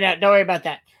 no, don't worry about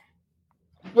that.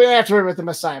 We don't have to worry about the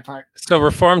Messiah part. So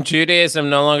Reformed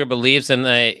Judaism no longer believes in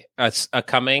a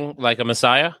coming like a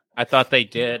Messiah? I thought they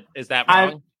did. Is that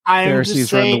wrong?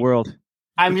 Pharisees run the world.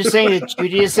 I'm just saying that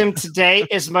Judaism today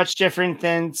is much different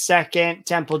than Second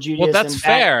Temple Judaism. Well, that's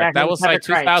fair. That was like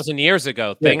 2,000 years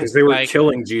ago. Yeah, because they were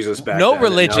killing Jesus back then.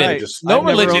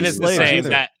 Religion is the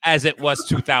same as it was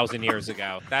 2,000 years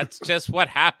ago. That's just what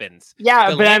happens.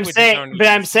 Yeah, but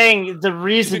I'm saying the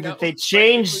reason that they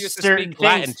changed certain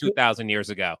Latin things 2,000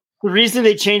 years ago. The reason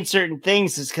they changed certain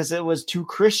things is because it was too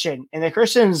Christian, and the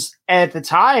Christians at the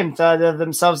time thought of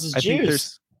themselves as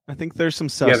Jews. I think there's some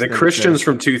substance. Yeah, the Christians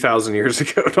from 2,000 years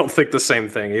ago don't think the same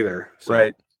thing either. So.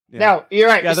 Right. Yeah. No, you're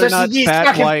right. Yeah, they're not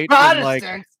fat, white,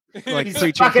 and like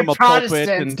preaching from a pulpit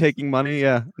and taking money.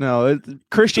 Yeah, no.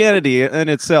 Christianity in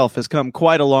itself has come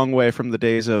quite a long way from the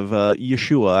days of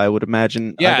Yeshua, I would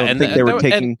imagine. Yeah, I don't think they were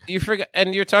taking. And you forget,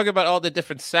 and you're talking about all the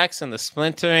different sects and the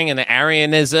splintering and the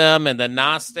Arianism and the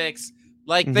Gnostics.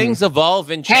 Like things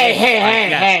evolve and change.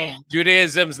 Hey.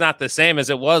 Judaism's not the same as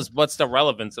it was. What's the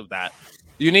relevance of that?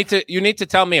 You need to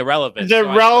tell me a relevance.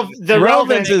 The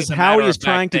relevance is how he is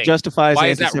trying to justify. Why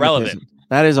is that relevant?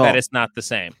 That is all. That it's not the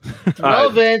same.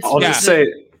 Relevance. I'll just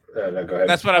say. No, go ahead.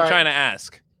 That's what I'm trying to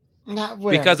ask.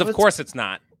 Because of course it's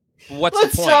not. What's the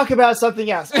point? Let's talk about something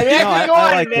else. I mean, I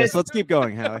like this. Let's keep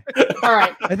going, Howie. All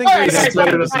right. I think that's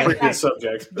a pretty good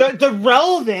subject. The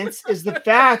relevance is the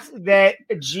fact that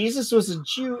Jesus was a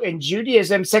Jew, and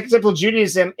Judaism, Second Temple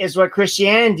Judaism, is what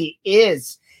Christianity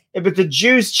is. But the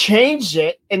Jews changed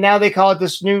it, and now they call it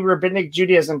this new rabbinic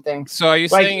Judaism thing. So are you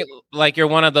saying like you're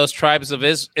one of those tribes of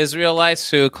Israelites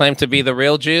who claim to be the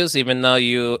real Jews, even though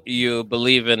you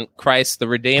believe in Christ the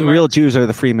Redeemer? The real Jews are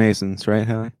the Freemasons, right,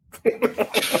 Howie?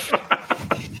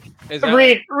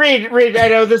 Reed, I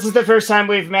know this is the first time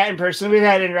we've met in person. We've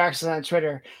had interactions on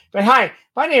Twitter. But hi,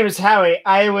 my name is Howie.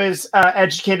 I was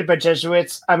educated by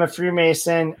Jesuits. I'm a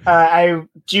Freemason. I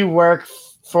do work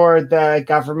for the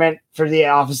government, for the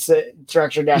Office of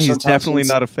Director of National Intelligence. He's definitely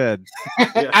not a Fed.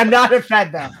 I'm not a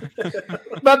Fed, though.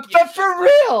 but for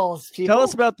reals, people. Tell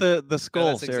us about the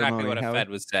skull that's ceremony. Exactly what a Howie. Fed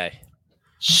would say.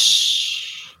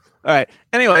 Shh. All right.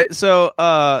 Anyway, so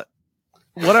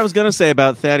what I was going to say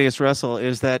about Thaddeus Russell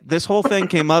is that this whole thing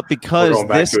came up because we're going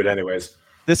back to it anyways.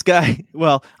 This guy,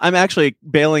 well, I'm actually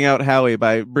bailing out Howie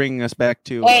by bringing us back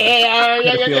to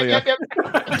pedophilia.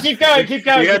 Keep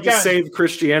going. You had to save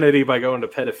Christianity by going to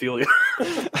pedophilia.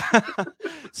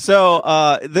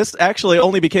 So this actually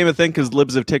only became a thing because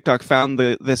libs of TikTok found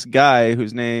this guy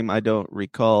whose name I don't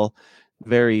recall,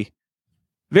 very,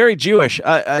 very Jewish.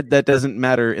 That doesn't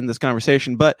matter in this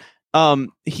conversation, but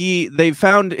they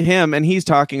found him and he's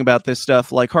talking about this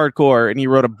stuff like hardcore, and he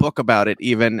wrote a book about it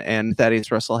even, and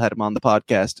Thaddeus Russell had him on the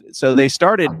podcast. So they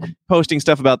started posting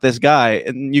stuff about this guy,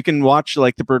 and you can watch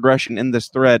like the progression in this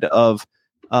thread of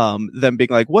them being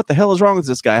like, what the hell is wrong with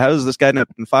this guy? How does this guy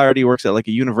not been fired? He works at like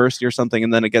a university or something,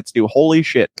 and then it gets to holy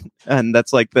shit. And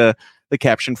that's like the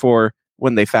caption for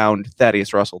when they found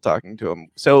Thaddeus Russell talking to him.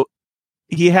 So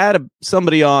he had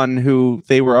somebody on who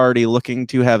they were already looking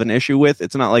to have an issue with.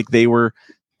 It's not like they were,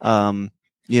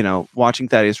 watching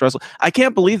Thaddeus Russell. I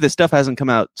can't believe this stuff hasn't come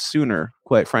out sooner,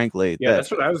 quite frankly. Yeah,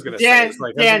 that's what I was going to say. It's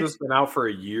like, hasn't this been out for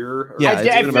a year?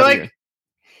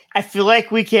 I feel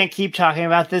like we can't keep talking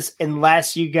about this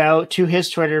unless you go to his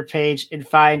Twitter page and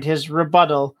find his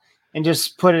rebuttal and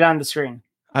just put it on the screen.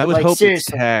 I would hope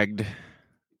seriously. It's tagged.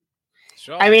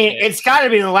 Sure, I mean, it's got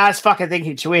to be the last fucking thing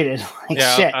he tweeted.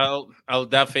 Shit. I'll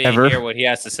definitely hear what he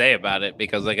has to say about it,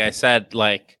 because, like I said,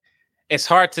 like it's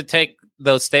hard to take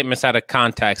those statements out of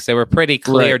context. They were pretty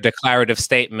clear, declarative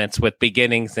statements with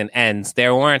beginnings and ends.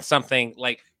 There weren't something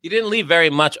like you didn't leave very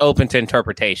much open to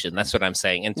interpretation. That's what I'm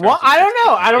saying. Well, I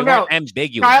don't know.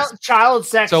 Ambiguous. Child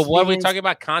sex. So what are we talking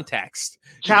about? Context.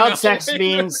 Child sex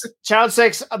means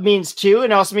 2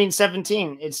 and also means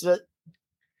 17. It's the.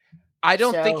 I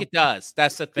don't think it does.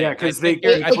 That's the thing. Yeah, because they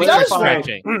clarified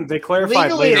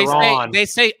later on. They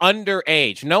say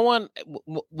underage. No one.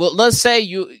 Well, let's say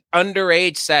you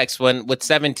underage sex with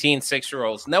 17,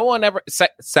 6-year-olds. No one ever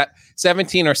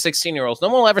 17 or 16-year-olds. No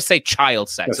one will ever say child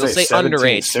sex. They'll say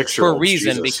underage for a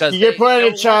reason, because you get put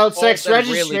in a child sex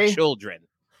registry. Really children.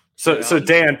 So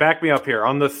Dan, back me up here.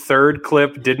 On the third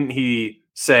clip, didn't he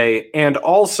say, and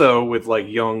also with like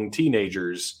young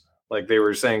teenagers? Like they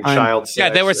were saying child sex. Yeah,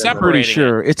 they were separating. Pretty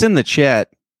sure it's in the chat.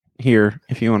 here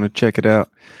if you want to check it out.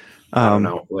 I don't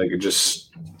know. Like, it just.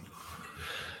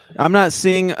 I'm not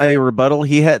seeing a rebuttal.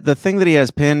 He had the thing that he has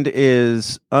pinned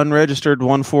is unregistered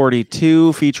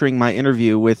 142, featuring my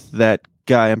interview with that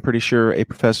guy. I'm pretty sure a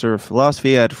professor of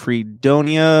philosophy at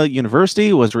Fredonia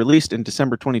University, was released in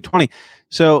December 2020.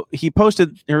 So he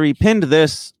pinned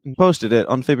this and posted it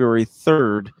on February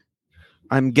 3rd.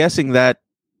 I'm guessing that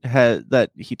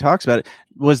he talks about it.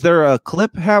 Was there a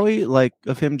clip, Howie, like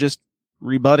of him just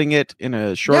rebutting it in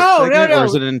a short segment, or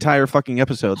is it an entire fucking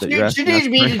episode that you're asking? You need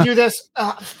me to do this.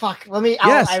 Fuck. Let me.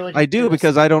 Yes, I do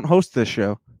because I don't host this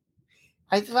show.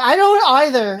 I don't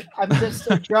either. I'm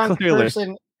just a drunk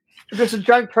person. I'm just a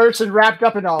drunk person wrapped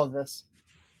up in all of this.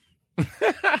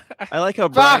 I like how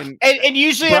Brian. And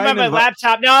usually I'm on my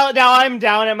laptop. Now I'm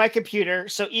down at my computer.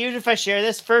 So even if I share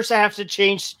this, first I have to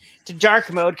change to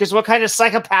dark mode, because what kind of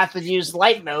psychopath would use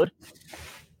light mode?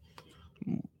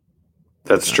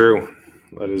 That's true.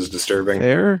 That is disturbing.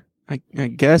 Fair, I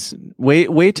guess.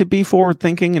 Way to be forward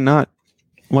thinking and not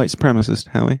white supremacist,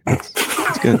 Howie.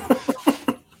 That's good.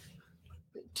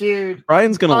 Dude,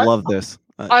 Brian's gonna love this.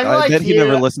 I bet he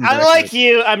never listens. Unlike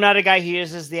you, I'm not a guy who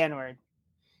uses the N-word.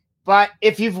 But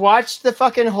if you've watched the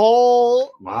fucking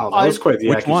whole, wow, that was quite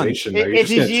the accusation. If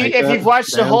you've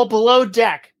watched the whole Below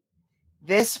Deck,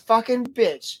 this fucking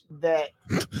bitch that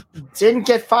didn't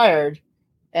get fired.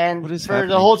 And for happening?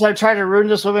 The whole time trying to ruin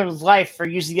this woman's life for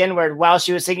using the N-word while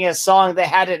she was singing a song that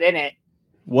had it in it.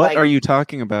 What are you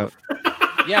talking about?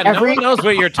 Yeah, no one knows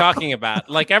what you're talking about.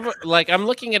 Like I'm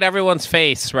looking at everyone's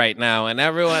face right now, and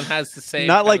everyone has the same.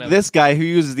 Not like this guy who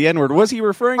uses the N-word. Was he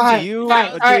referring to you,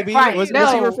 JB? Was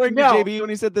he referring to JB when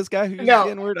he said this guy who uses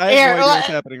the N-word? I have no idea what's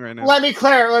happening right now. Let me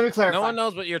clarify. No one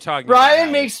knows what you're talking about.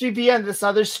 Brian makes me be on this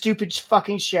other stupid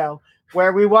fucking show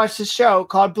where we watch a show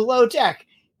called Below Deck.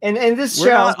 And in this We're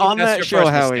show, not on that show,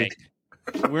 Howie.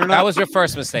 That was your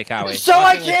first mistake, Howie. So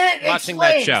I can't explain.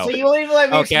 That show. So you won't even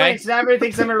let me explain. So now everybody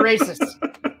thinks I'm a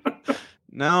racist.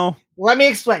 No. Let me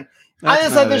explain. On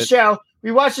this other show,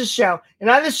 we watch this show, and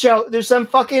on this show, there's some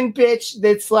fucking bitch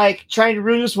that's like trying to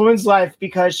ruin this woman's life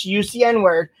because she used the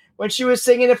N-word when she was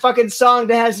singing a fucking song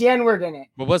that has the N-word in it.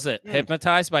 What was it?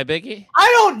 Hypnotized by Biggie? I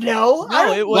don't know.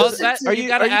 No, it was. You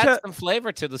got to add some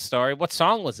flavor to the story. What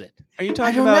song was it? Are you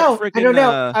talking about? I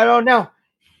don't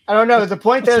know. The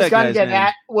point that I was going to get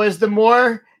at was the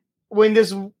more when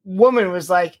this woman was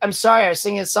like, "I'm sorry, I was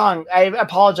singing a song. I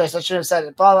apologize. I shouldn't have said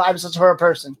it. Blah, I'm such a horrible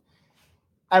person."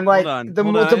 I'm like, the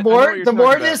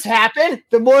more this happened,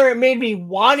 the more it made me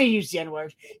want to use the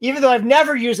N-word, even though I've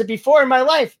never used it before in my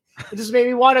life. It just made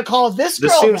me want to call this girl.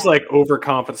 This seems like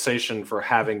overcompensation for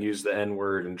having used the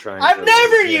N-word and trying. I've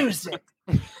never used it.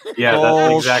 Yeah,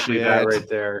 that's exactly that right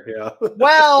there. Yeah.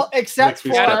 Well, except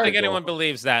for I don't think anyone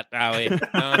believes that, Howie.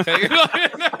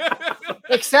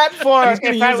 Except for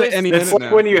if I was, it's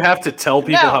like when you have to tell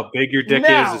people how big your dick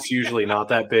is. It's usually not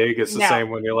that big. It's the same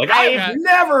when you're like, I've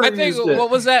never. I think used it. What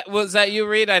was that? Was that you,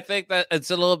 Reed? I think that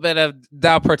it's a little bit of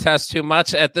thou protest too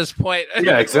much at this point.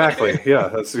 Yeah, exactly. Yeah,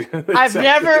 that's. Exactly.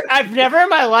 I've never in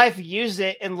my life used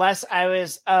it unless I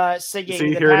was singing.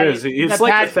 See, here it is. It's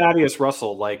like the Thaddeus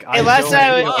Russell. Like unless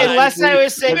I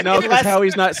was saying no, because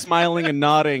Howie's not smiling and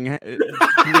nodding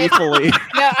gleefully.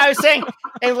 No, I was saying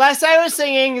unless I was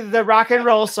singing the rock and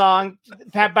roll song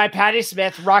by Patti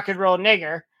Smith, "Rock and Roll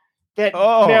Nigger," that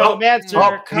Marilyn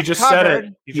Manson he just said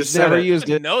it. He just never used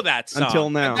it. Know that song until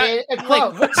now.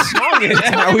 What song is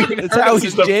it's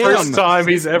Howie's the jam. first time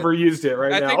he's ever used it.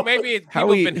 Right now, I think maybe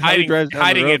people have been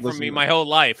hiding it from me my whole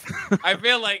life. I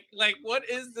feel like what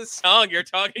is the song you're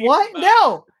talking about?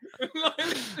 No.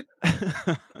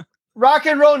 Rock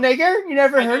and Roll Nigger? You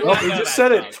never heard it? He just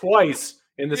said it twice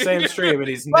in the same stream, and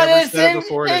he's never said it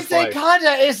before in his life.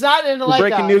 It's not in We're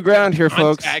breaking new ground here,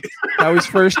 folks. Howie's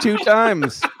first 2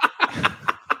 times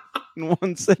in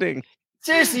one sitting.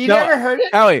 Seriously, you never heard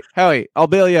it? Howie, I'll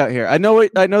bail you out here. I know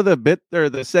the bit or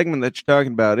the segment that you're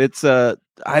talking about. It's I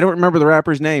don't remember the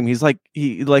rapper's name.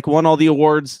 He won all the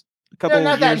awards a couple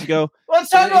of years ago. Let's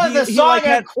talk about the song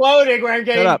I'm quoting where I'm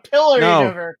getting pilloried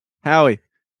over. Howie,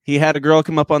 he had a girl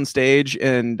come up on stage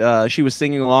and she was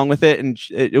singing along with it, and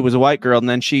it was a white girl, and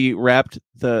then she rapped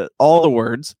all the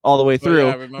words all the way through.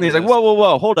 And he's like,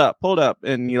 whoa, hold up,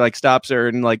 and he like stops her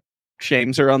and like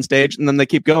shames her on stage, and then they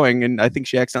keep going, and I think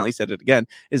she accidentally said it again.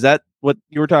 Is that what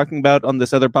you were talking about on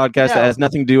this other podcast that has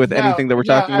nothing to do with anything that we're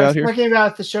talking about here? I was talking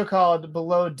about the show called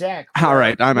Below Deck. All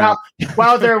right, I'm out.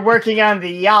 While they're working on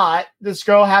the yacht, this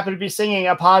girl happened to be singing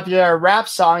a popular rap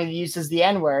song that uses the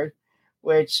N-word,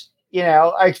 which, you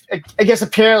know, I guess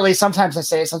apparently sometimes I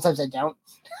say it, sometimes I don't.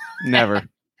 Never.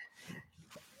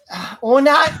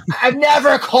 I've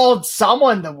never called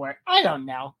someone the word. I don't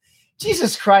know.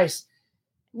 Jesus Christ.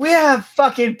 We have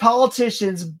fucking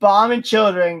politicians bombing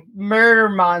children, murder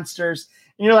monsters.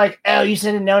 And you're like, oh, you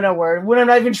said a no word. When I'm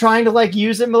not even trying to like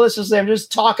use it maliciously. I'm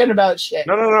just talking about shit.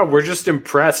 No. We're just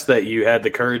impressed that you had the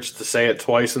courage to say it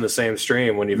twice in the same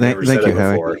stream when you've never said it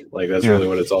before. Like, that's really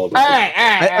what it's all about. All right.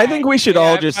 I think we should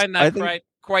all just. I think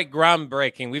quite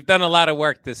groundbreaking. We've done a lot of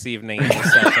work this evening. In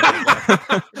this session.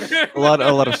 a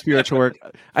lot of spiritual work.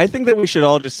 I think that we should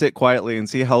all just sit quietly and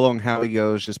see how long Howie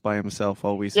goes just by himself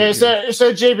while we sit. Yeah.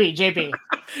 So JB.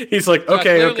 He's like,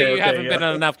 okay. You haven't been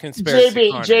on enough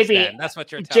conspiracy. JB. That's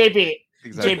what you're telling me.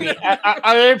 Exactly. JB,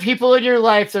 are there people in your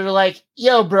life that are like,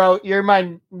 yo, bro, you're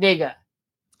my nigga?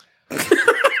 Are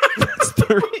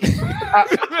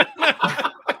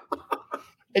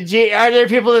there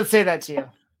people that say that to you?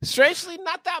 Strangely,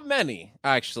 not that many,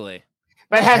 actually.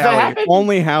 But has that happened?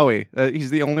 Only Howie.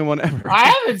 He's the only one ever.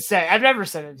 I've never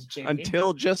said it to JB.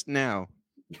 Until just now.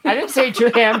 I didn't say it to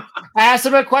him. I asked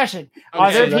him a question. Okay,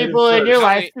 are there people in your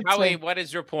life? Howie, what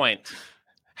is your point?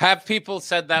 Have people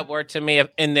said that word to me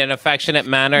in an affectionate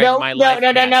manner No. in my life?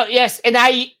 No. Yes, and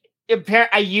I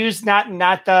use not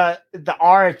the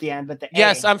R at the end, but the A.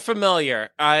 Yes, I'm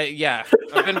familiar. I've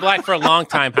been black for a long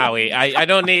time, Howie. I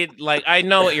don't need I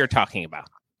know what you're talking about.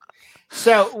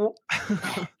 So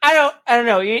I don't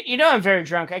know. You know, I'm very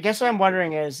drunk. I guess what I'm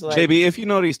wondering is, like, JB, if you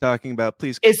know what he's talking about,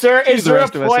 please. Is there the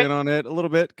rest a of point, us in on it a little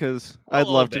bit? Because I'd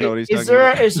love to know what he's talking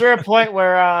about. Is there a point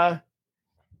where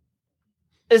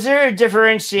is there a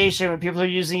differentiation when people are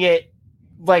using it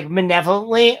like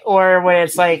malevolently, or when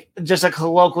it's like just a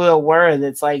colloquial word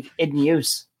that's like in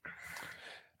use?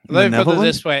 Let me put it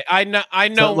this way. I know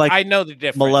the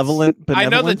difference. Malevolent, I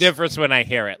know the difference when I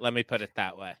hear it. Let me put it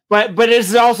that way. But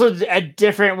is it also a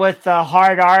different with the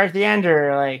hard R at the end,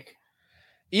 or like?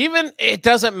 Even it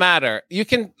doesn't matter. You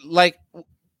can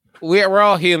we're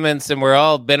all humans and we're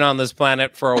all been on this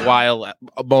planet for a while.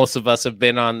 Most of us have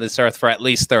been on this earth for at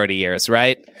least 30 years,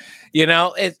 right? You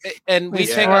know, and we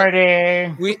think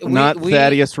not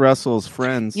Thaddeus Russell's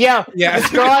friends. Yeah. This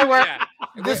girl I work.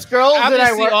 This girl that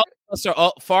I work. All of us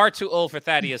are far too old for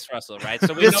Thaddeus Russell, right?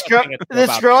 So this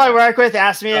girl I work with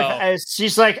asked me if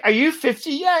she's like, "Are you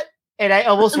 50 yet?" And I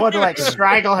almost want to like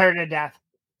strangle her to death.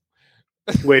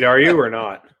 Wait, are you or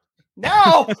not?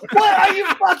 No. What are you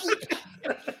fucking?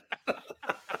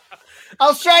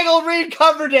 I'll strangle Reed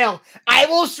Coverdale. I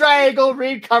will strangle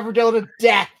Reed Coverdale to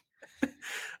death.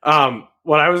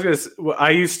 What I was gonna,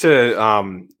 I used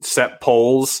to set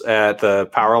poles at the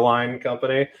power line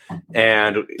company,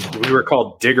 and we were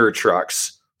called digger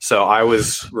trucks. So I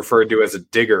was referred to as a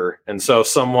digger, and so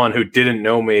someone who didn't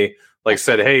know me like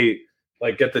said, "Hey,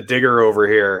 like get the digger over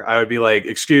here." I would be like,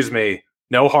 "Excuse me,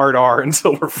 no hard R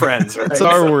until we're friends." Right? It's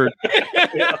our word.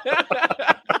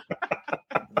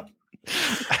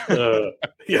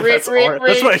 That's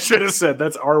what I should have said.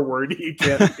 That's our word. You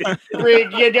can't.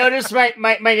 Reed, you notice my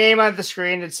name on the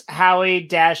screen? It's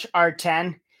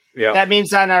Howie-R10. Yeah. That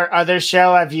means on our other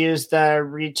show, I've used the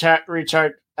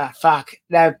retard. Fuck.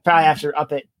 I probably have to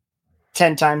up it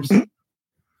 10 times.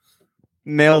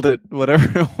 Nailed it.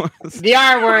 Whatever it was. The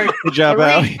R word. Good job,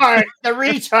 Howie. The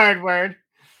retard word.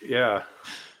 Yeah.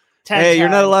 Hey, you're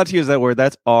not allowed to use that word.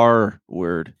 That's our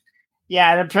word.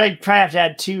 Yeah, I'd probably have to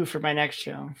add 2 for my next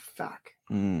show. Fuck.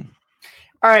 All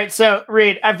right, so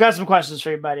Reed, I've got some questions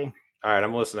for you, buddy. All right,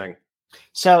 I'm listening.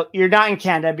 So you're not in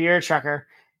Canada, but you're a trucker.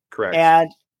 Correct.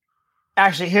 And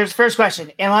actually, here's the first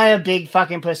question. Am I a big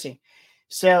fucking pussy?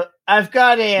 So I've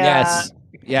got a... Yes.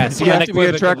 You have to be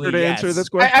a trucker to answer this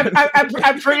question?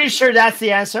 I'm pretty sure that's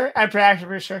the answer. I'm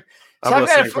pretty sure. So I'm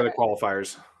listening for the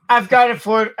qualifiers. I've got a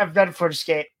Ford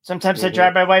Escape. Sometimes I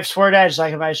drive my wife's Ford Edge,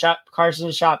 like if I shop cars in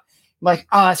the shop. I'm like,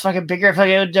 oh, it's fucking bigger. I feel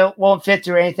like it won't fit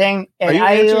through anything. And are you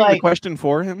answering the question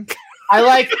for him?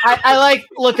 I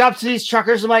look up to these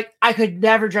truckers. I'm like, I could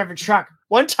never drive a truck.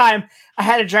 One time I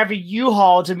had to drive a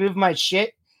U-Haul to move my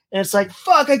shit. And it's like,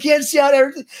 fuck, I can't see out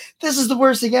everything. This is the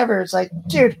worst thing ever. It's like,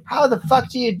 dude, how the fuck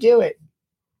do you do it?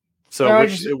 So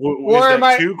was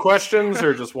that 2 questions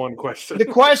or just one question? The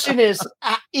question is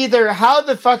either how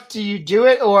the fuck do you do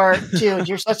it, or dude,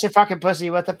 you're such a fucking pussy.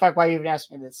 What the fuck? Why you even ask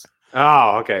me this?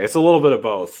 Oh, okay. It's a little bit of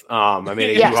both. I mean,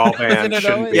 a U-Haul van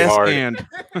shouldn't be hard.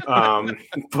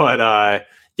 But I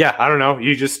don't know.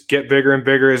 You just get bigger and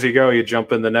bigger as you go. You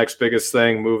jump in the next biggest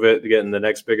thing, move it, get in the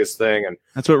next biggest thing, and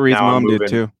that's what Reed's mom did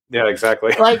too. Yeah,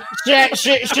 exactly. Like,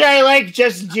 should I like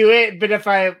just do it? But if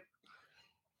I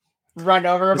run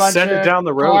over a bunch send it down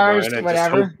the road, cars, and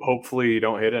whatever. Just hopefully you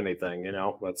don't hit anything. You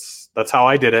know, that's how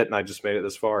I did it, and I just made it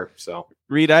this far. So,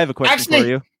 Reed, I have a question for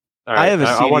you. All right,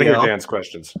 I want to hear Dan's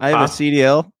questions. I have a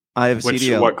CDL.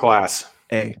 Which, what class?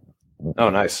 A. Oh,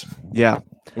 nice. Yeah.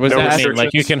 What does No that mean?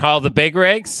 Like you restrictions? can haul the big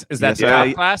rigs? Is that Yes, the top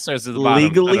I- class or is it the bottom? I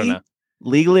don't know.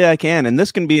 Legally, I can, and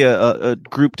this can be a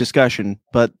group discussion,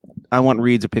 but I want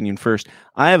Reed's opinion first.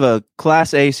 I have a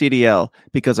Class A CDL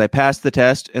because I passed the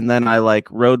test, and then I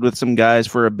rode with some guys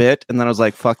for a bit, and then I was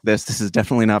like, "Fuck this! This is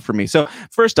definitely not for me." So,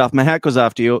 first off, my hat goes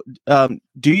off to you.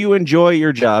 Do you enjoy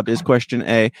your job? Is question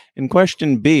A, and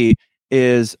question B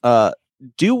is,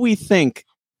 do we think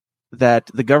that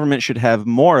the government should have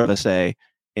more of a say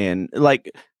in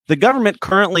the government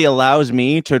currently allows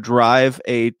me to drive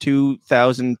a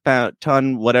 2,000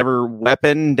 ton whatever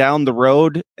weapon down the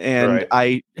road, and Right.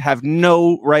 I have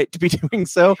no right to be doing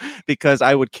so because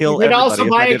I would kill You could everybody also if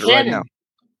buy I a did it right cannon.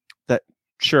 now.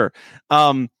 Sure.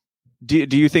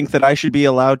 Do you think that I should be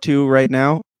allowed to right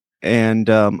now? And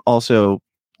also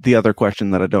the other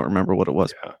question that I don't remember what it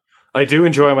was. Yeah. I do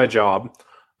enjoy my job.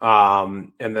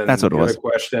 And then That's what it the was. other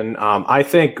question. I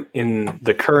think in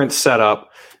the current setup,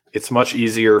 it's much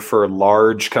easier for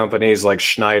large companies like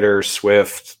Schneider,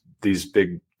 Swift, these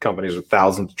big companies with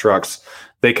thousands of trucks.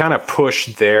 They kind of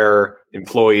push their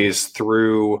employees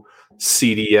through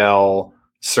CDL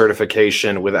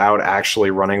certification without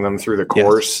actually running them through the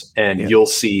course. And Yeah. you'll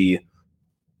see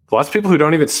lots of people who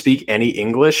don't even speak any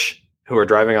English who are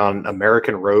driving on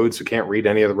American roads who can't read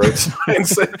any of the road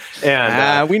signs.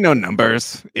 And We know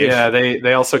numbers. yeah,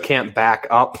 they also can't back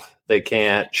up. They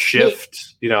can't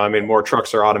shift. More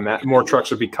trucks are automatic. More trucks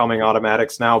are becoming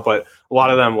automatics now, but a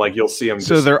lot of them, you'll see them.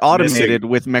 So just they're automated missing.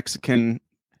 with Mexican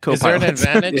Is there an co-pilots.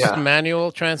 advantage Yeah. to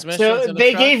manual transmission? So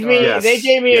they gave me Yes. they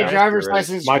gave me Yeah, a driver's you're right.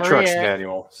 license. My in truck's Korea.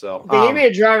 manual. So They gave me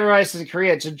a driver's license in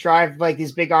Korea to drive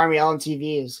these big Army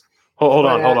LMTVs. hold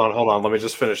but, on. Let me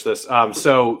just finish this.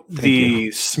 So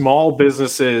the small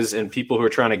businesses and people who are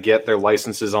trying to get their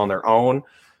licenses on their own,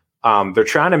 they're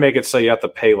trying to make it so you have to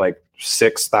pay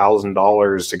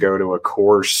 $6,000 to go to a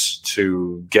course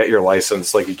to get your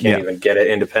license. You can't even get it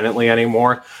independently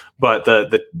anymore. But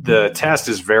the test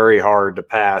is very hard to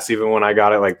pass. Even when I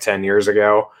got it 10 years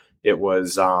ago, it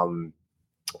was.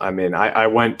 I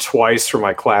went twice for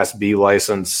my Class B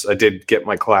license. I did get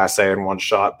my Class A in one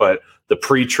shot, but the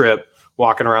pre-trip,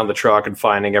 walking around the truck and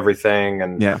finding everything,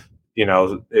 and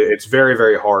it's very,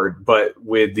 very hard. But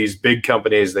with these big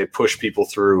companies, they push people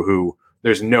through who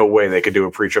there's no way they could do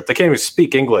a pre-trip. They can't even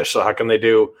speak English, so how can they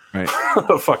do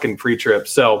a fucking pre-trip?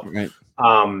 So,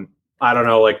 I don't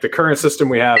know. The current system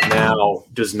we have now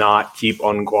does not keep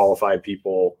unqualified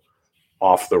people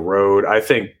off the road. I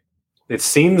think it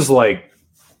seems like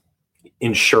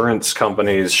insurance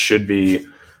companies should be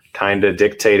kind of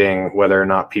dictating whether or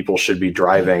not people should be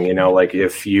driving.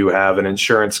 If you have an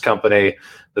insurance company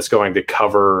that's going to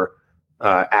cover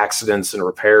accidents and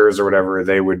repairs or whatever,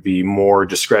 they would be more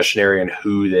discretionary in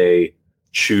who they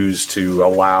choose to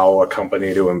allow a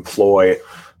company to employ.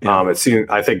 I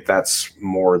think that's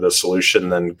more the solution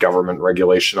than government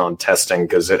regulation on testing,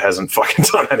 because it hasn't fucking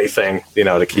done anything,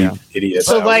 to keep idiots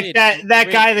So out.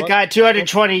 that guy that got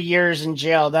 220 years in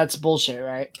jail, that's bullshit,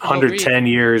 right? 110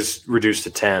 years reduced to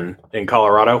 10 in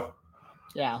Colorado.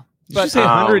 Yeah. Did you say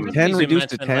 110 reduced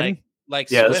to 10?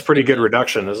 Yeah, that's a pretty good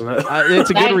reduction, isn't it?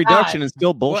 It's a good Thank reduction. God. It's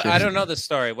still bullshit. I don't know the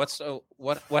story. What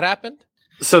happened?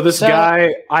 So this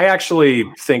guy, I actually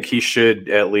think he should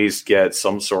at least get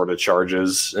some sort of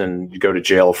charges and go to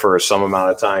jail for some amount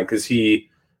of time, because he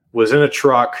was in a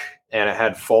truck and it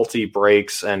had faulty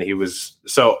brakes, and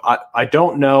I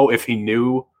don't know if he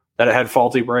knew that it had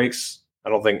faulty brakes. I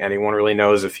don't think anyone really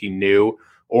knows if he knew,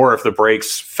 or if the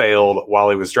brakes failed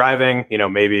while he was driving.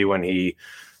 Maybe when he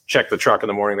checked the truck in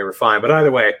the morning, they were fine. But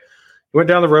either way, he went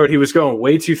down the road. He was going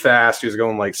way too fast. He was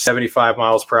going 75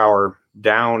 miles per hour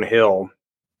downhill.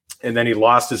 And then he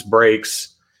lost his brakes,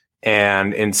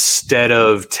 and instead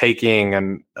of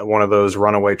taking one of those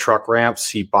runaway truck ramps,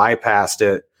 he bypassed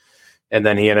it, and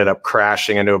then he ended up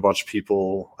crashing into a bunch of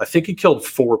people. I think he killed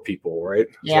 4 people, right?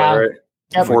 Yeah. Is that right?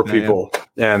 Yep. 4 people.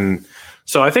 And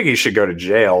so I think he should go to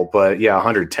jail, but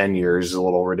 110 years is a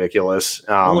little ridiculous.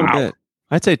 A little bit.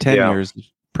 I'd say 10 yeah. years is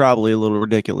probably a little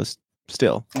ridiculous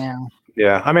still. Yeah.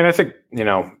 Yeah. I think,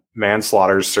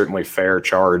 manslaughter is certainly fair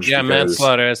charge. Yeah, because-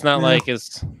 manslaughter. It's not like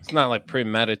it's not like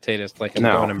premeditated. It's like I'm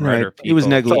No. going to murder Right. people. He was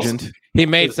negligent. He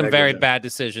made was some very negligent. bad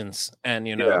decisions, and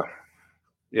Yeah.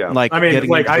 Like getting into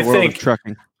the world of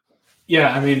trucking.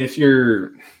 If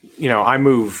you're, I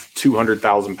move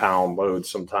 200,000 pound loads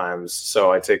sometimes, so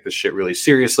I take this shit really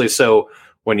seriously. So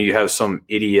when you have some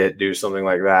idiot do something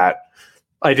like that,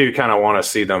 I do kind of want to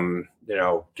see them,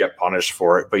 get punished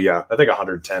for it. But yeah, I think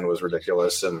 110 was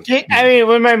ridiculous. And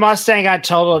When my Mustang got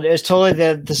totaled, it was totally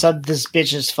this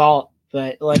bitch's fault.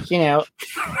 But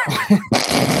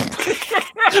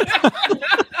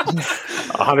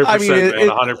 100%, I mean, man, it-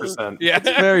 100%. Yeah, It's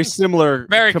very similar.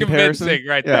 very comparison. convincing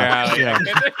right Yeah, there.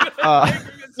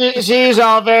 yeah. She's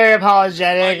all very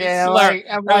apologetic, Like, and slur-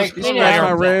 I'm like, She's you Scratch slur- my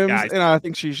know, rims, guys. and I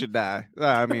think she should die.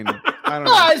 I mean, I don't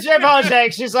know. oh, she's very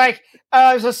apologetic. She's like,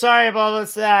 oh, I'm so sorry about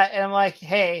this, that, and I'm like,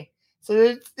 hey, so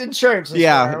the insurance. Is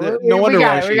Yeah, for her. no wonder we why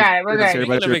got it. she We got it. We're didn't say good. about Speaking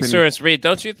your of opinion. insurance, Reed,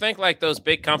 don't you think like those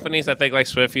big companies, I think like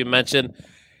Swift you mentioned,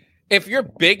 if you're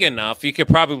big enough, you could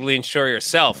probably insure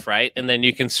yourself, right? And then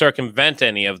you can circumvent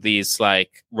any of these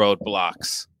like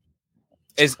roadblocks.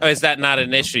 Is that not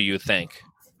an issue, you think?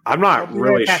 I'm not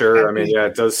really sure. I mean, yeah,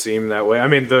 it does seem that way. I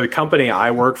mean, the company I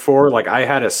work for, like I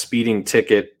had a speeding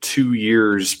ticket 2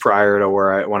 years prior to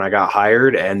when I got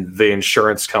hired, and the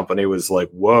insurance company was like,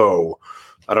 whoa,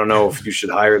 I don't know if you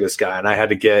should hire this guy. And I had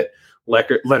to get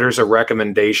letters of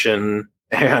recommendation,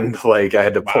 and like I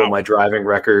had to pull my driving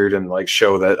record and like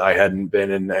show that I hadn't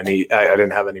been in I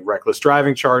didn't have any reckless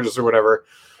driving charges or whatever.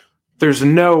 There's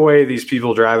no way these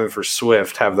people driving for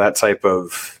Swift have that type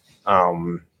of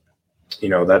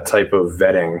that type of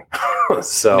vetting.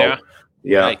 So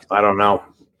yeah, Like- I don't know.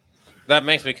 That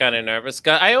makes me kind of nervous.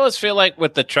 'Cause I always feel like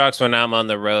with the trucks when I'm on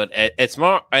the road, it's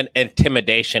more an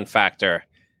intimidation factor.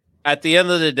 At the end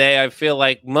of the day, I feel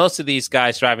like most of these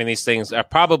guys driving these things are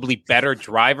probably better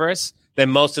drivers than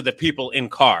most of the people in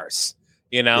cars.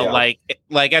 You know, Yeah.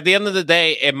 like at the end of the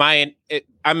day,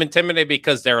 I'm intimidated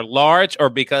because they're large or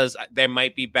because they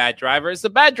might be bad drivers. The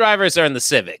bad drivers are in the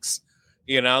Civics.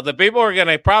 You know, the people who are going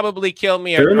to probably kill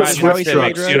me They're are in the driving Swift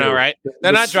Civics, trucks, you know, too. right?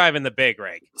 They're not driving the big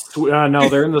rig. No,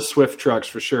 they're in the Swift trucks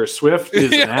for sure. Swift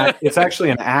is it's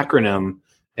actually an acronym,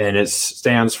 and it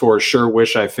stands for Sure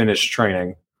Wish I Finished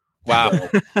Training. Wow.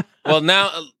 Well,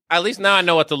 now at least now I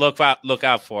know what to look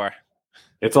out for.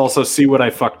 It's also See What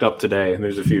I Fucked Up Today. And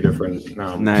there's a few different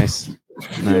Nice.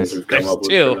 things we've come There's up with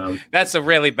two. for them. That's a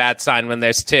really bad sign when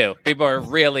there's two. People are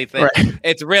really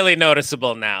it's really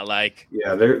noticeable now. Like,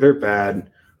 Yeah, they're bad.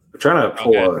 We're trying to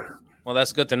pull well,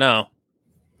 that's good to know.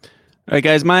 All right,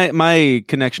 guys, my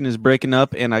connection is breaking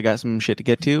up, and I got some shit to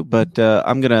get to, but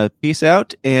I'm gonna peace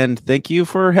out and thank you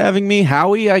for having me,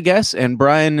 Howie, I guess, and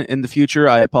Brian. In the future,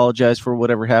 I apologize for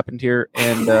whatever happened here,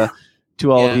 and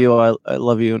to all of you, I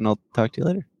love you, and I'll talk to you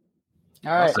later.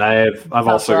 All right. I've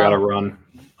also got to run.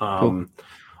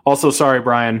 Also, sorry,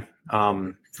 Brian,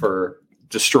 for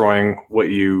destroying what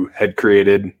you had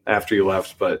created after you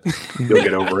left, but you'll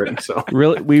get over it. So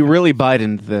We really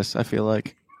Bidened this, I feel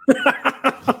like.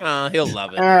 He'll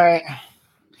love it. All right.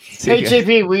 See Hey, you guys.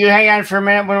 JP, will you hang on for a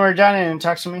minute when we're done and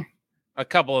talk to me? A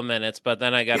couple of minutes, but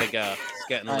then I gotta go. It's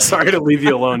getting late. sorry to leave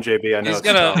you alone, JB. I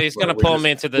know He's gonna pull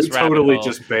me into this We rabbit totally hole.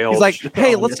 just bailed. He's like,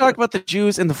 hey, let's talk about the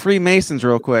Jews and the Freemasons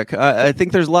real quick. I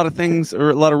think there's a lot of things, or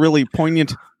a lot of really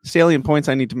poignant, salient points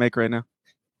I need to make right now.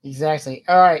 Exactly.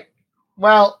 All right.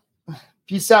 Well,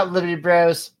 peace out, Liberty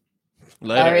Bros.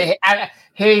 Later. I'm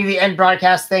hitting the end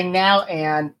broadcast thing now,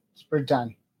 and we're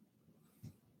done.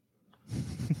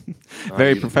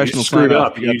 Very You professional. screwed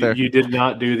sign-off up. you got there. You did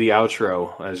not do the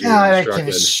outro as you Oh, I don't give a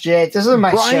instructed. shit. This is my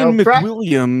Brian show.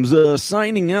 McWilliams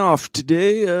signing off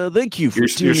today. Thank you for You're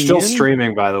tuning still in.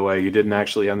 streaming, by the way. You didn't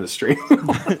actually end the stream.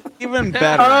 Even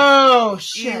better. Oh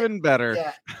shit! Even better.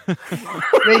 Yeah.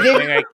 They gave,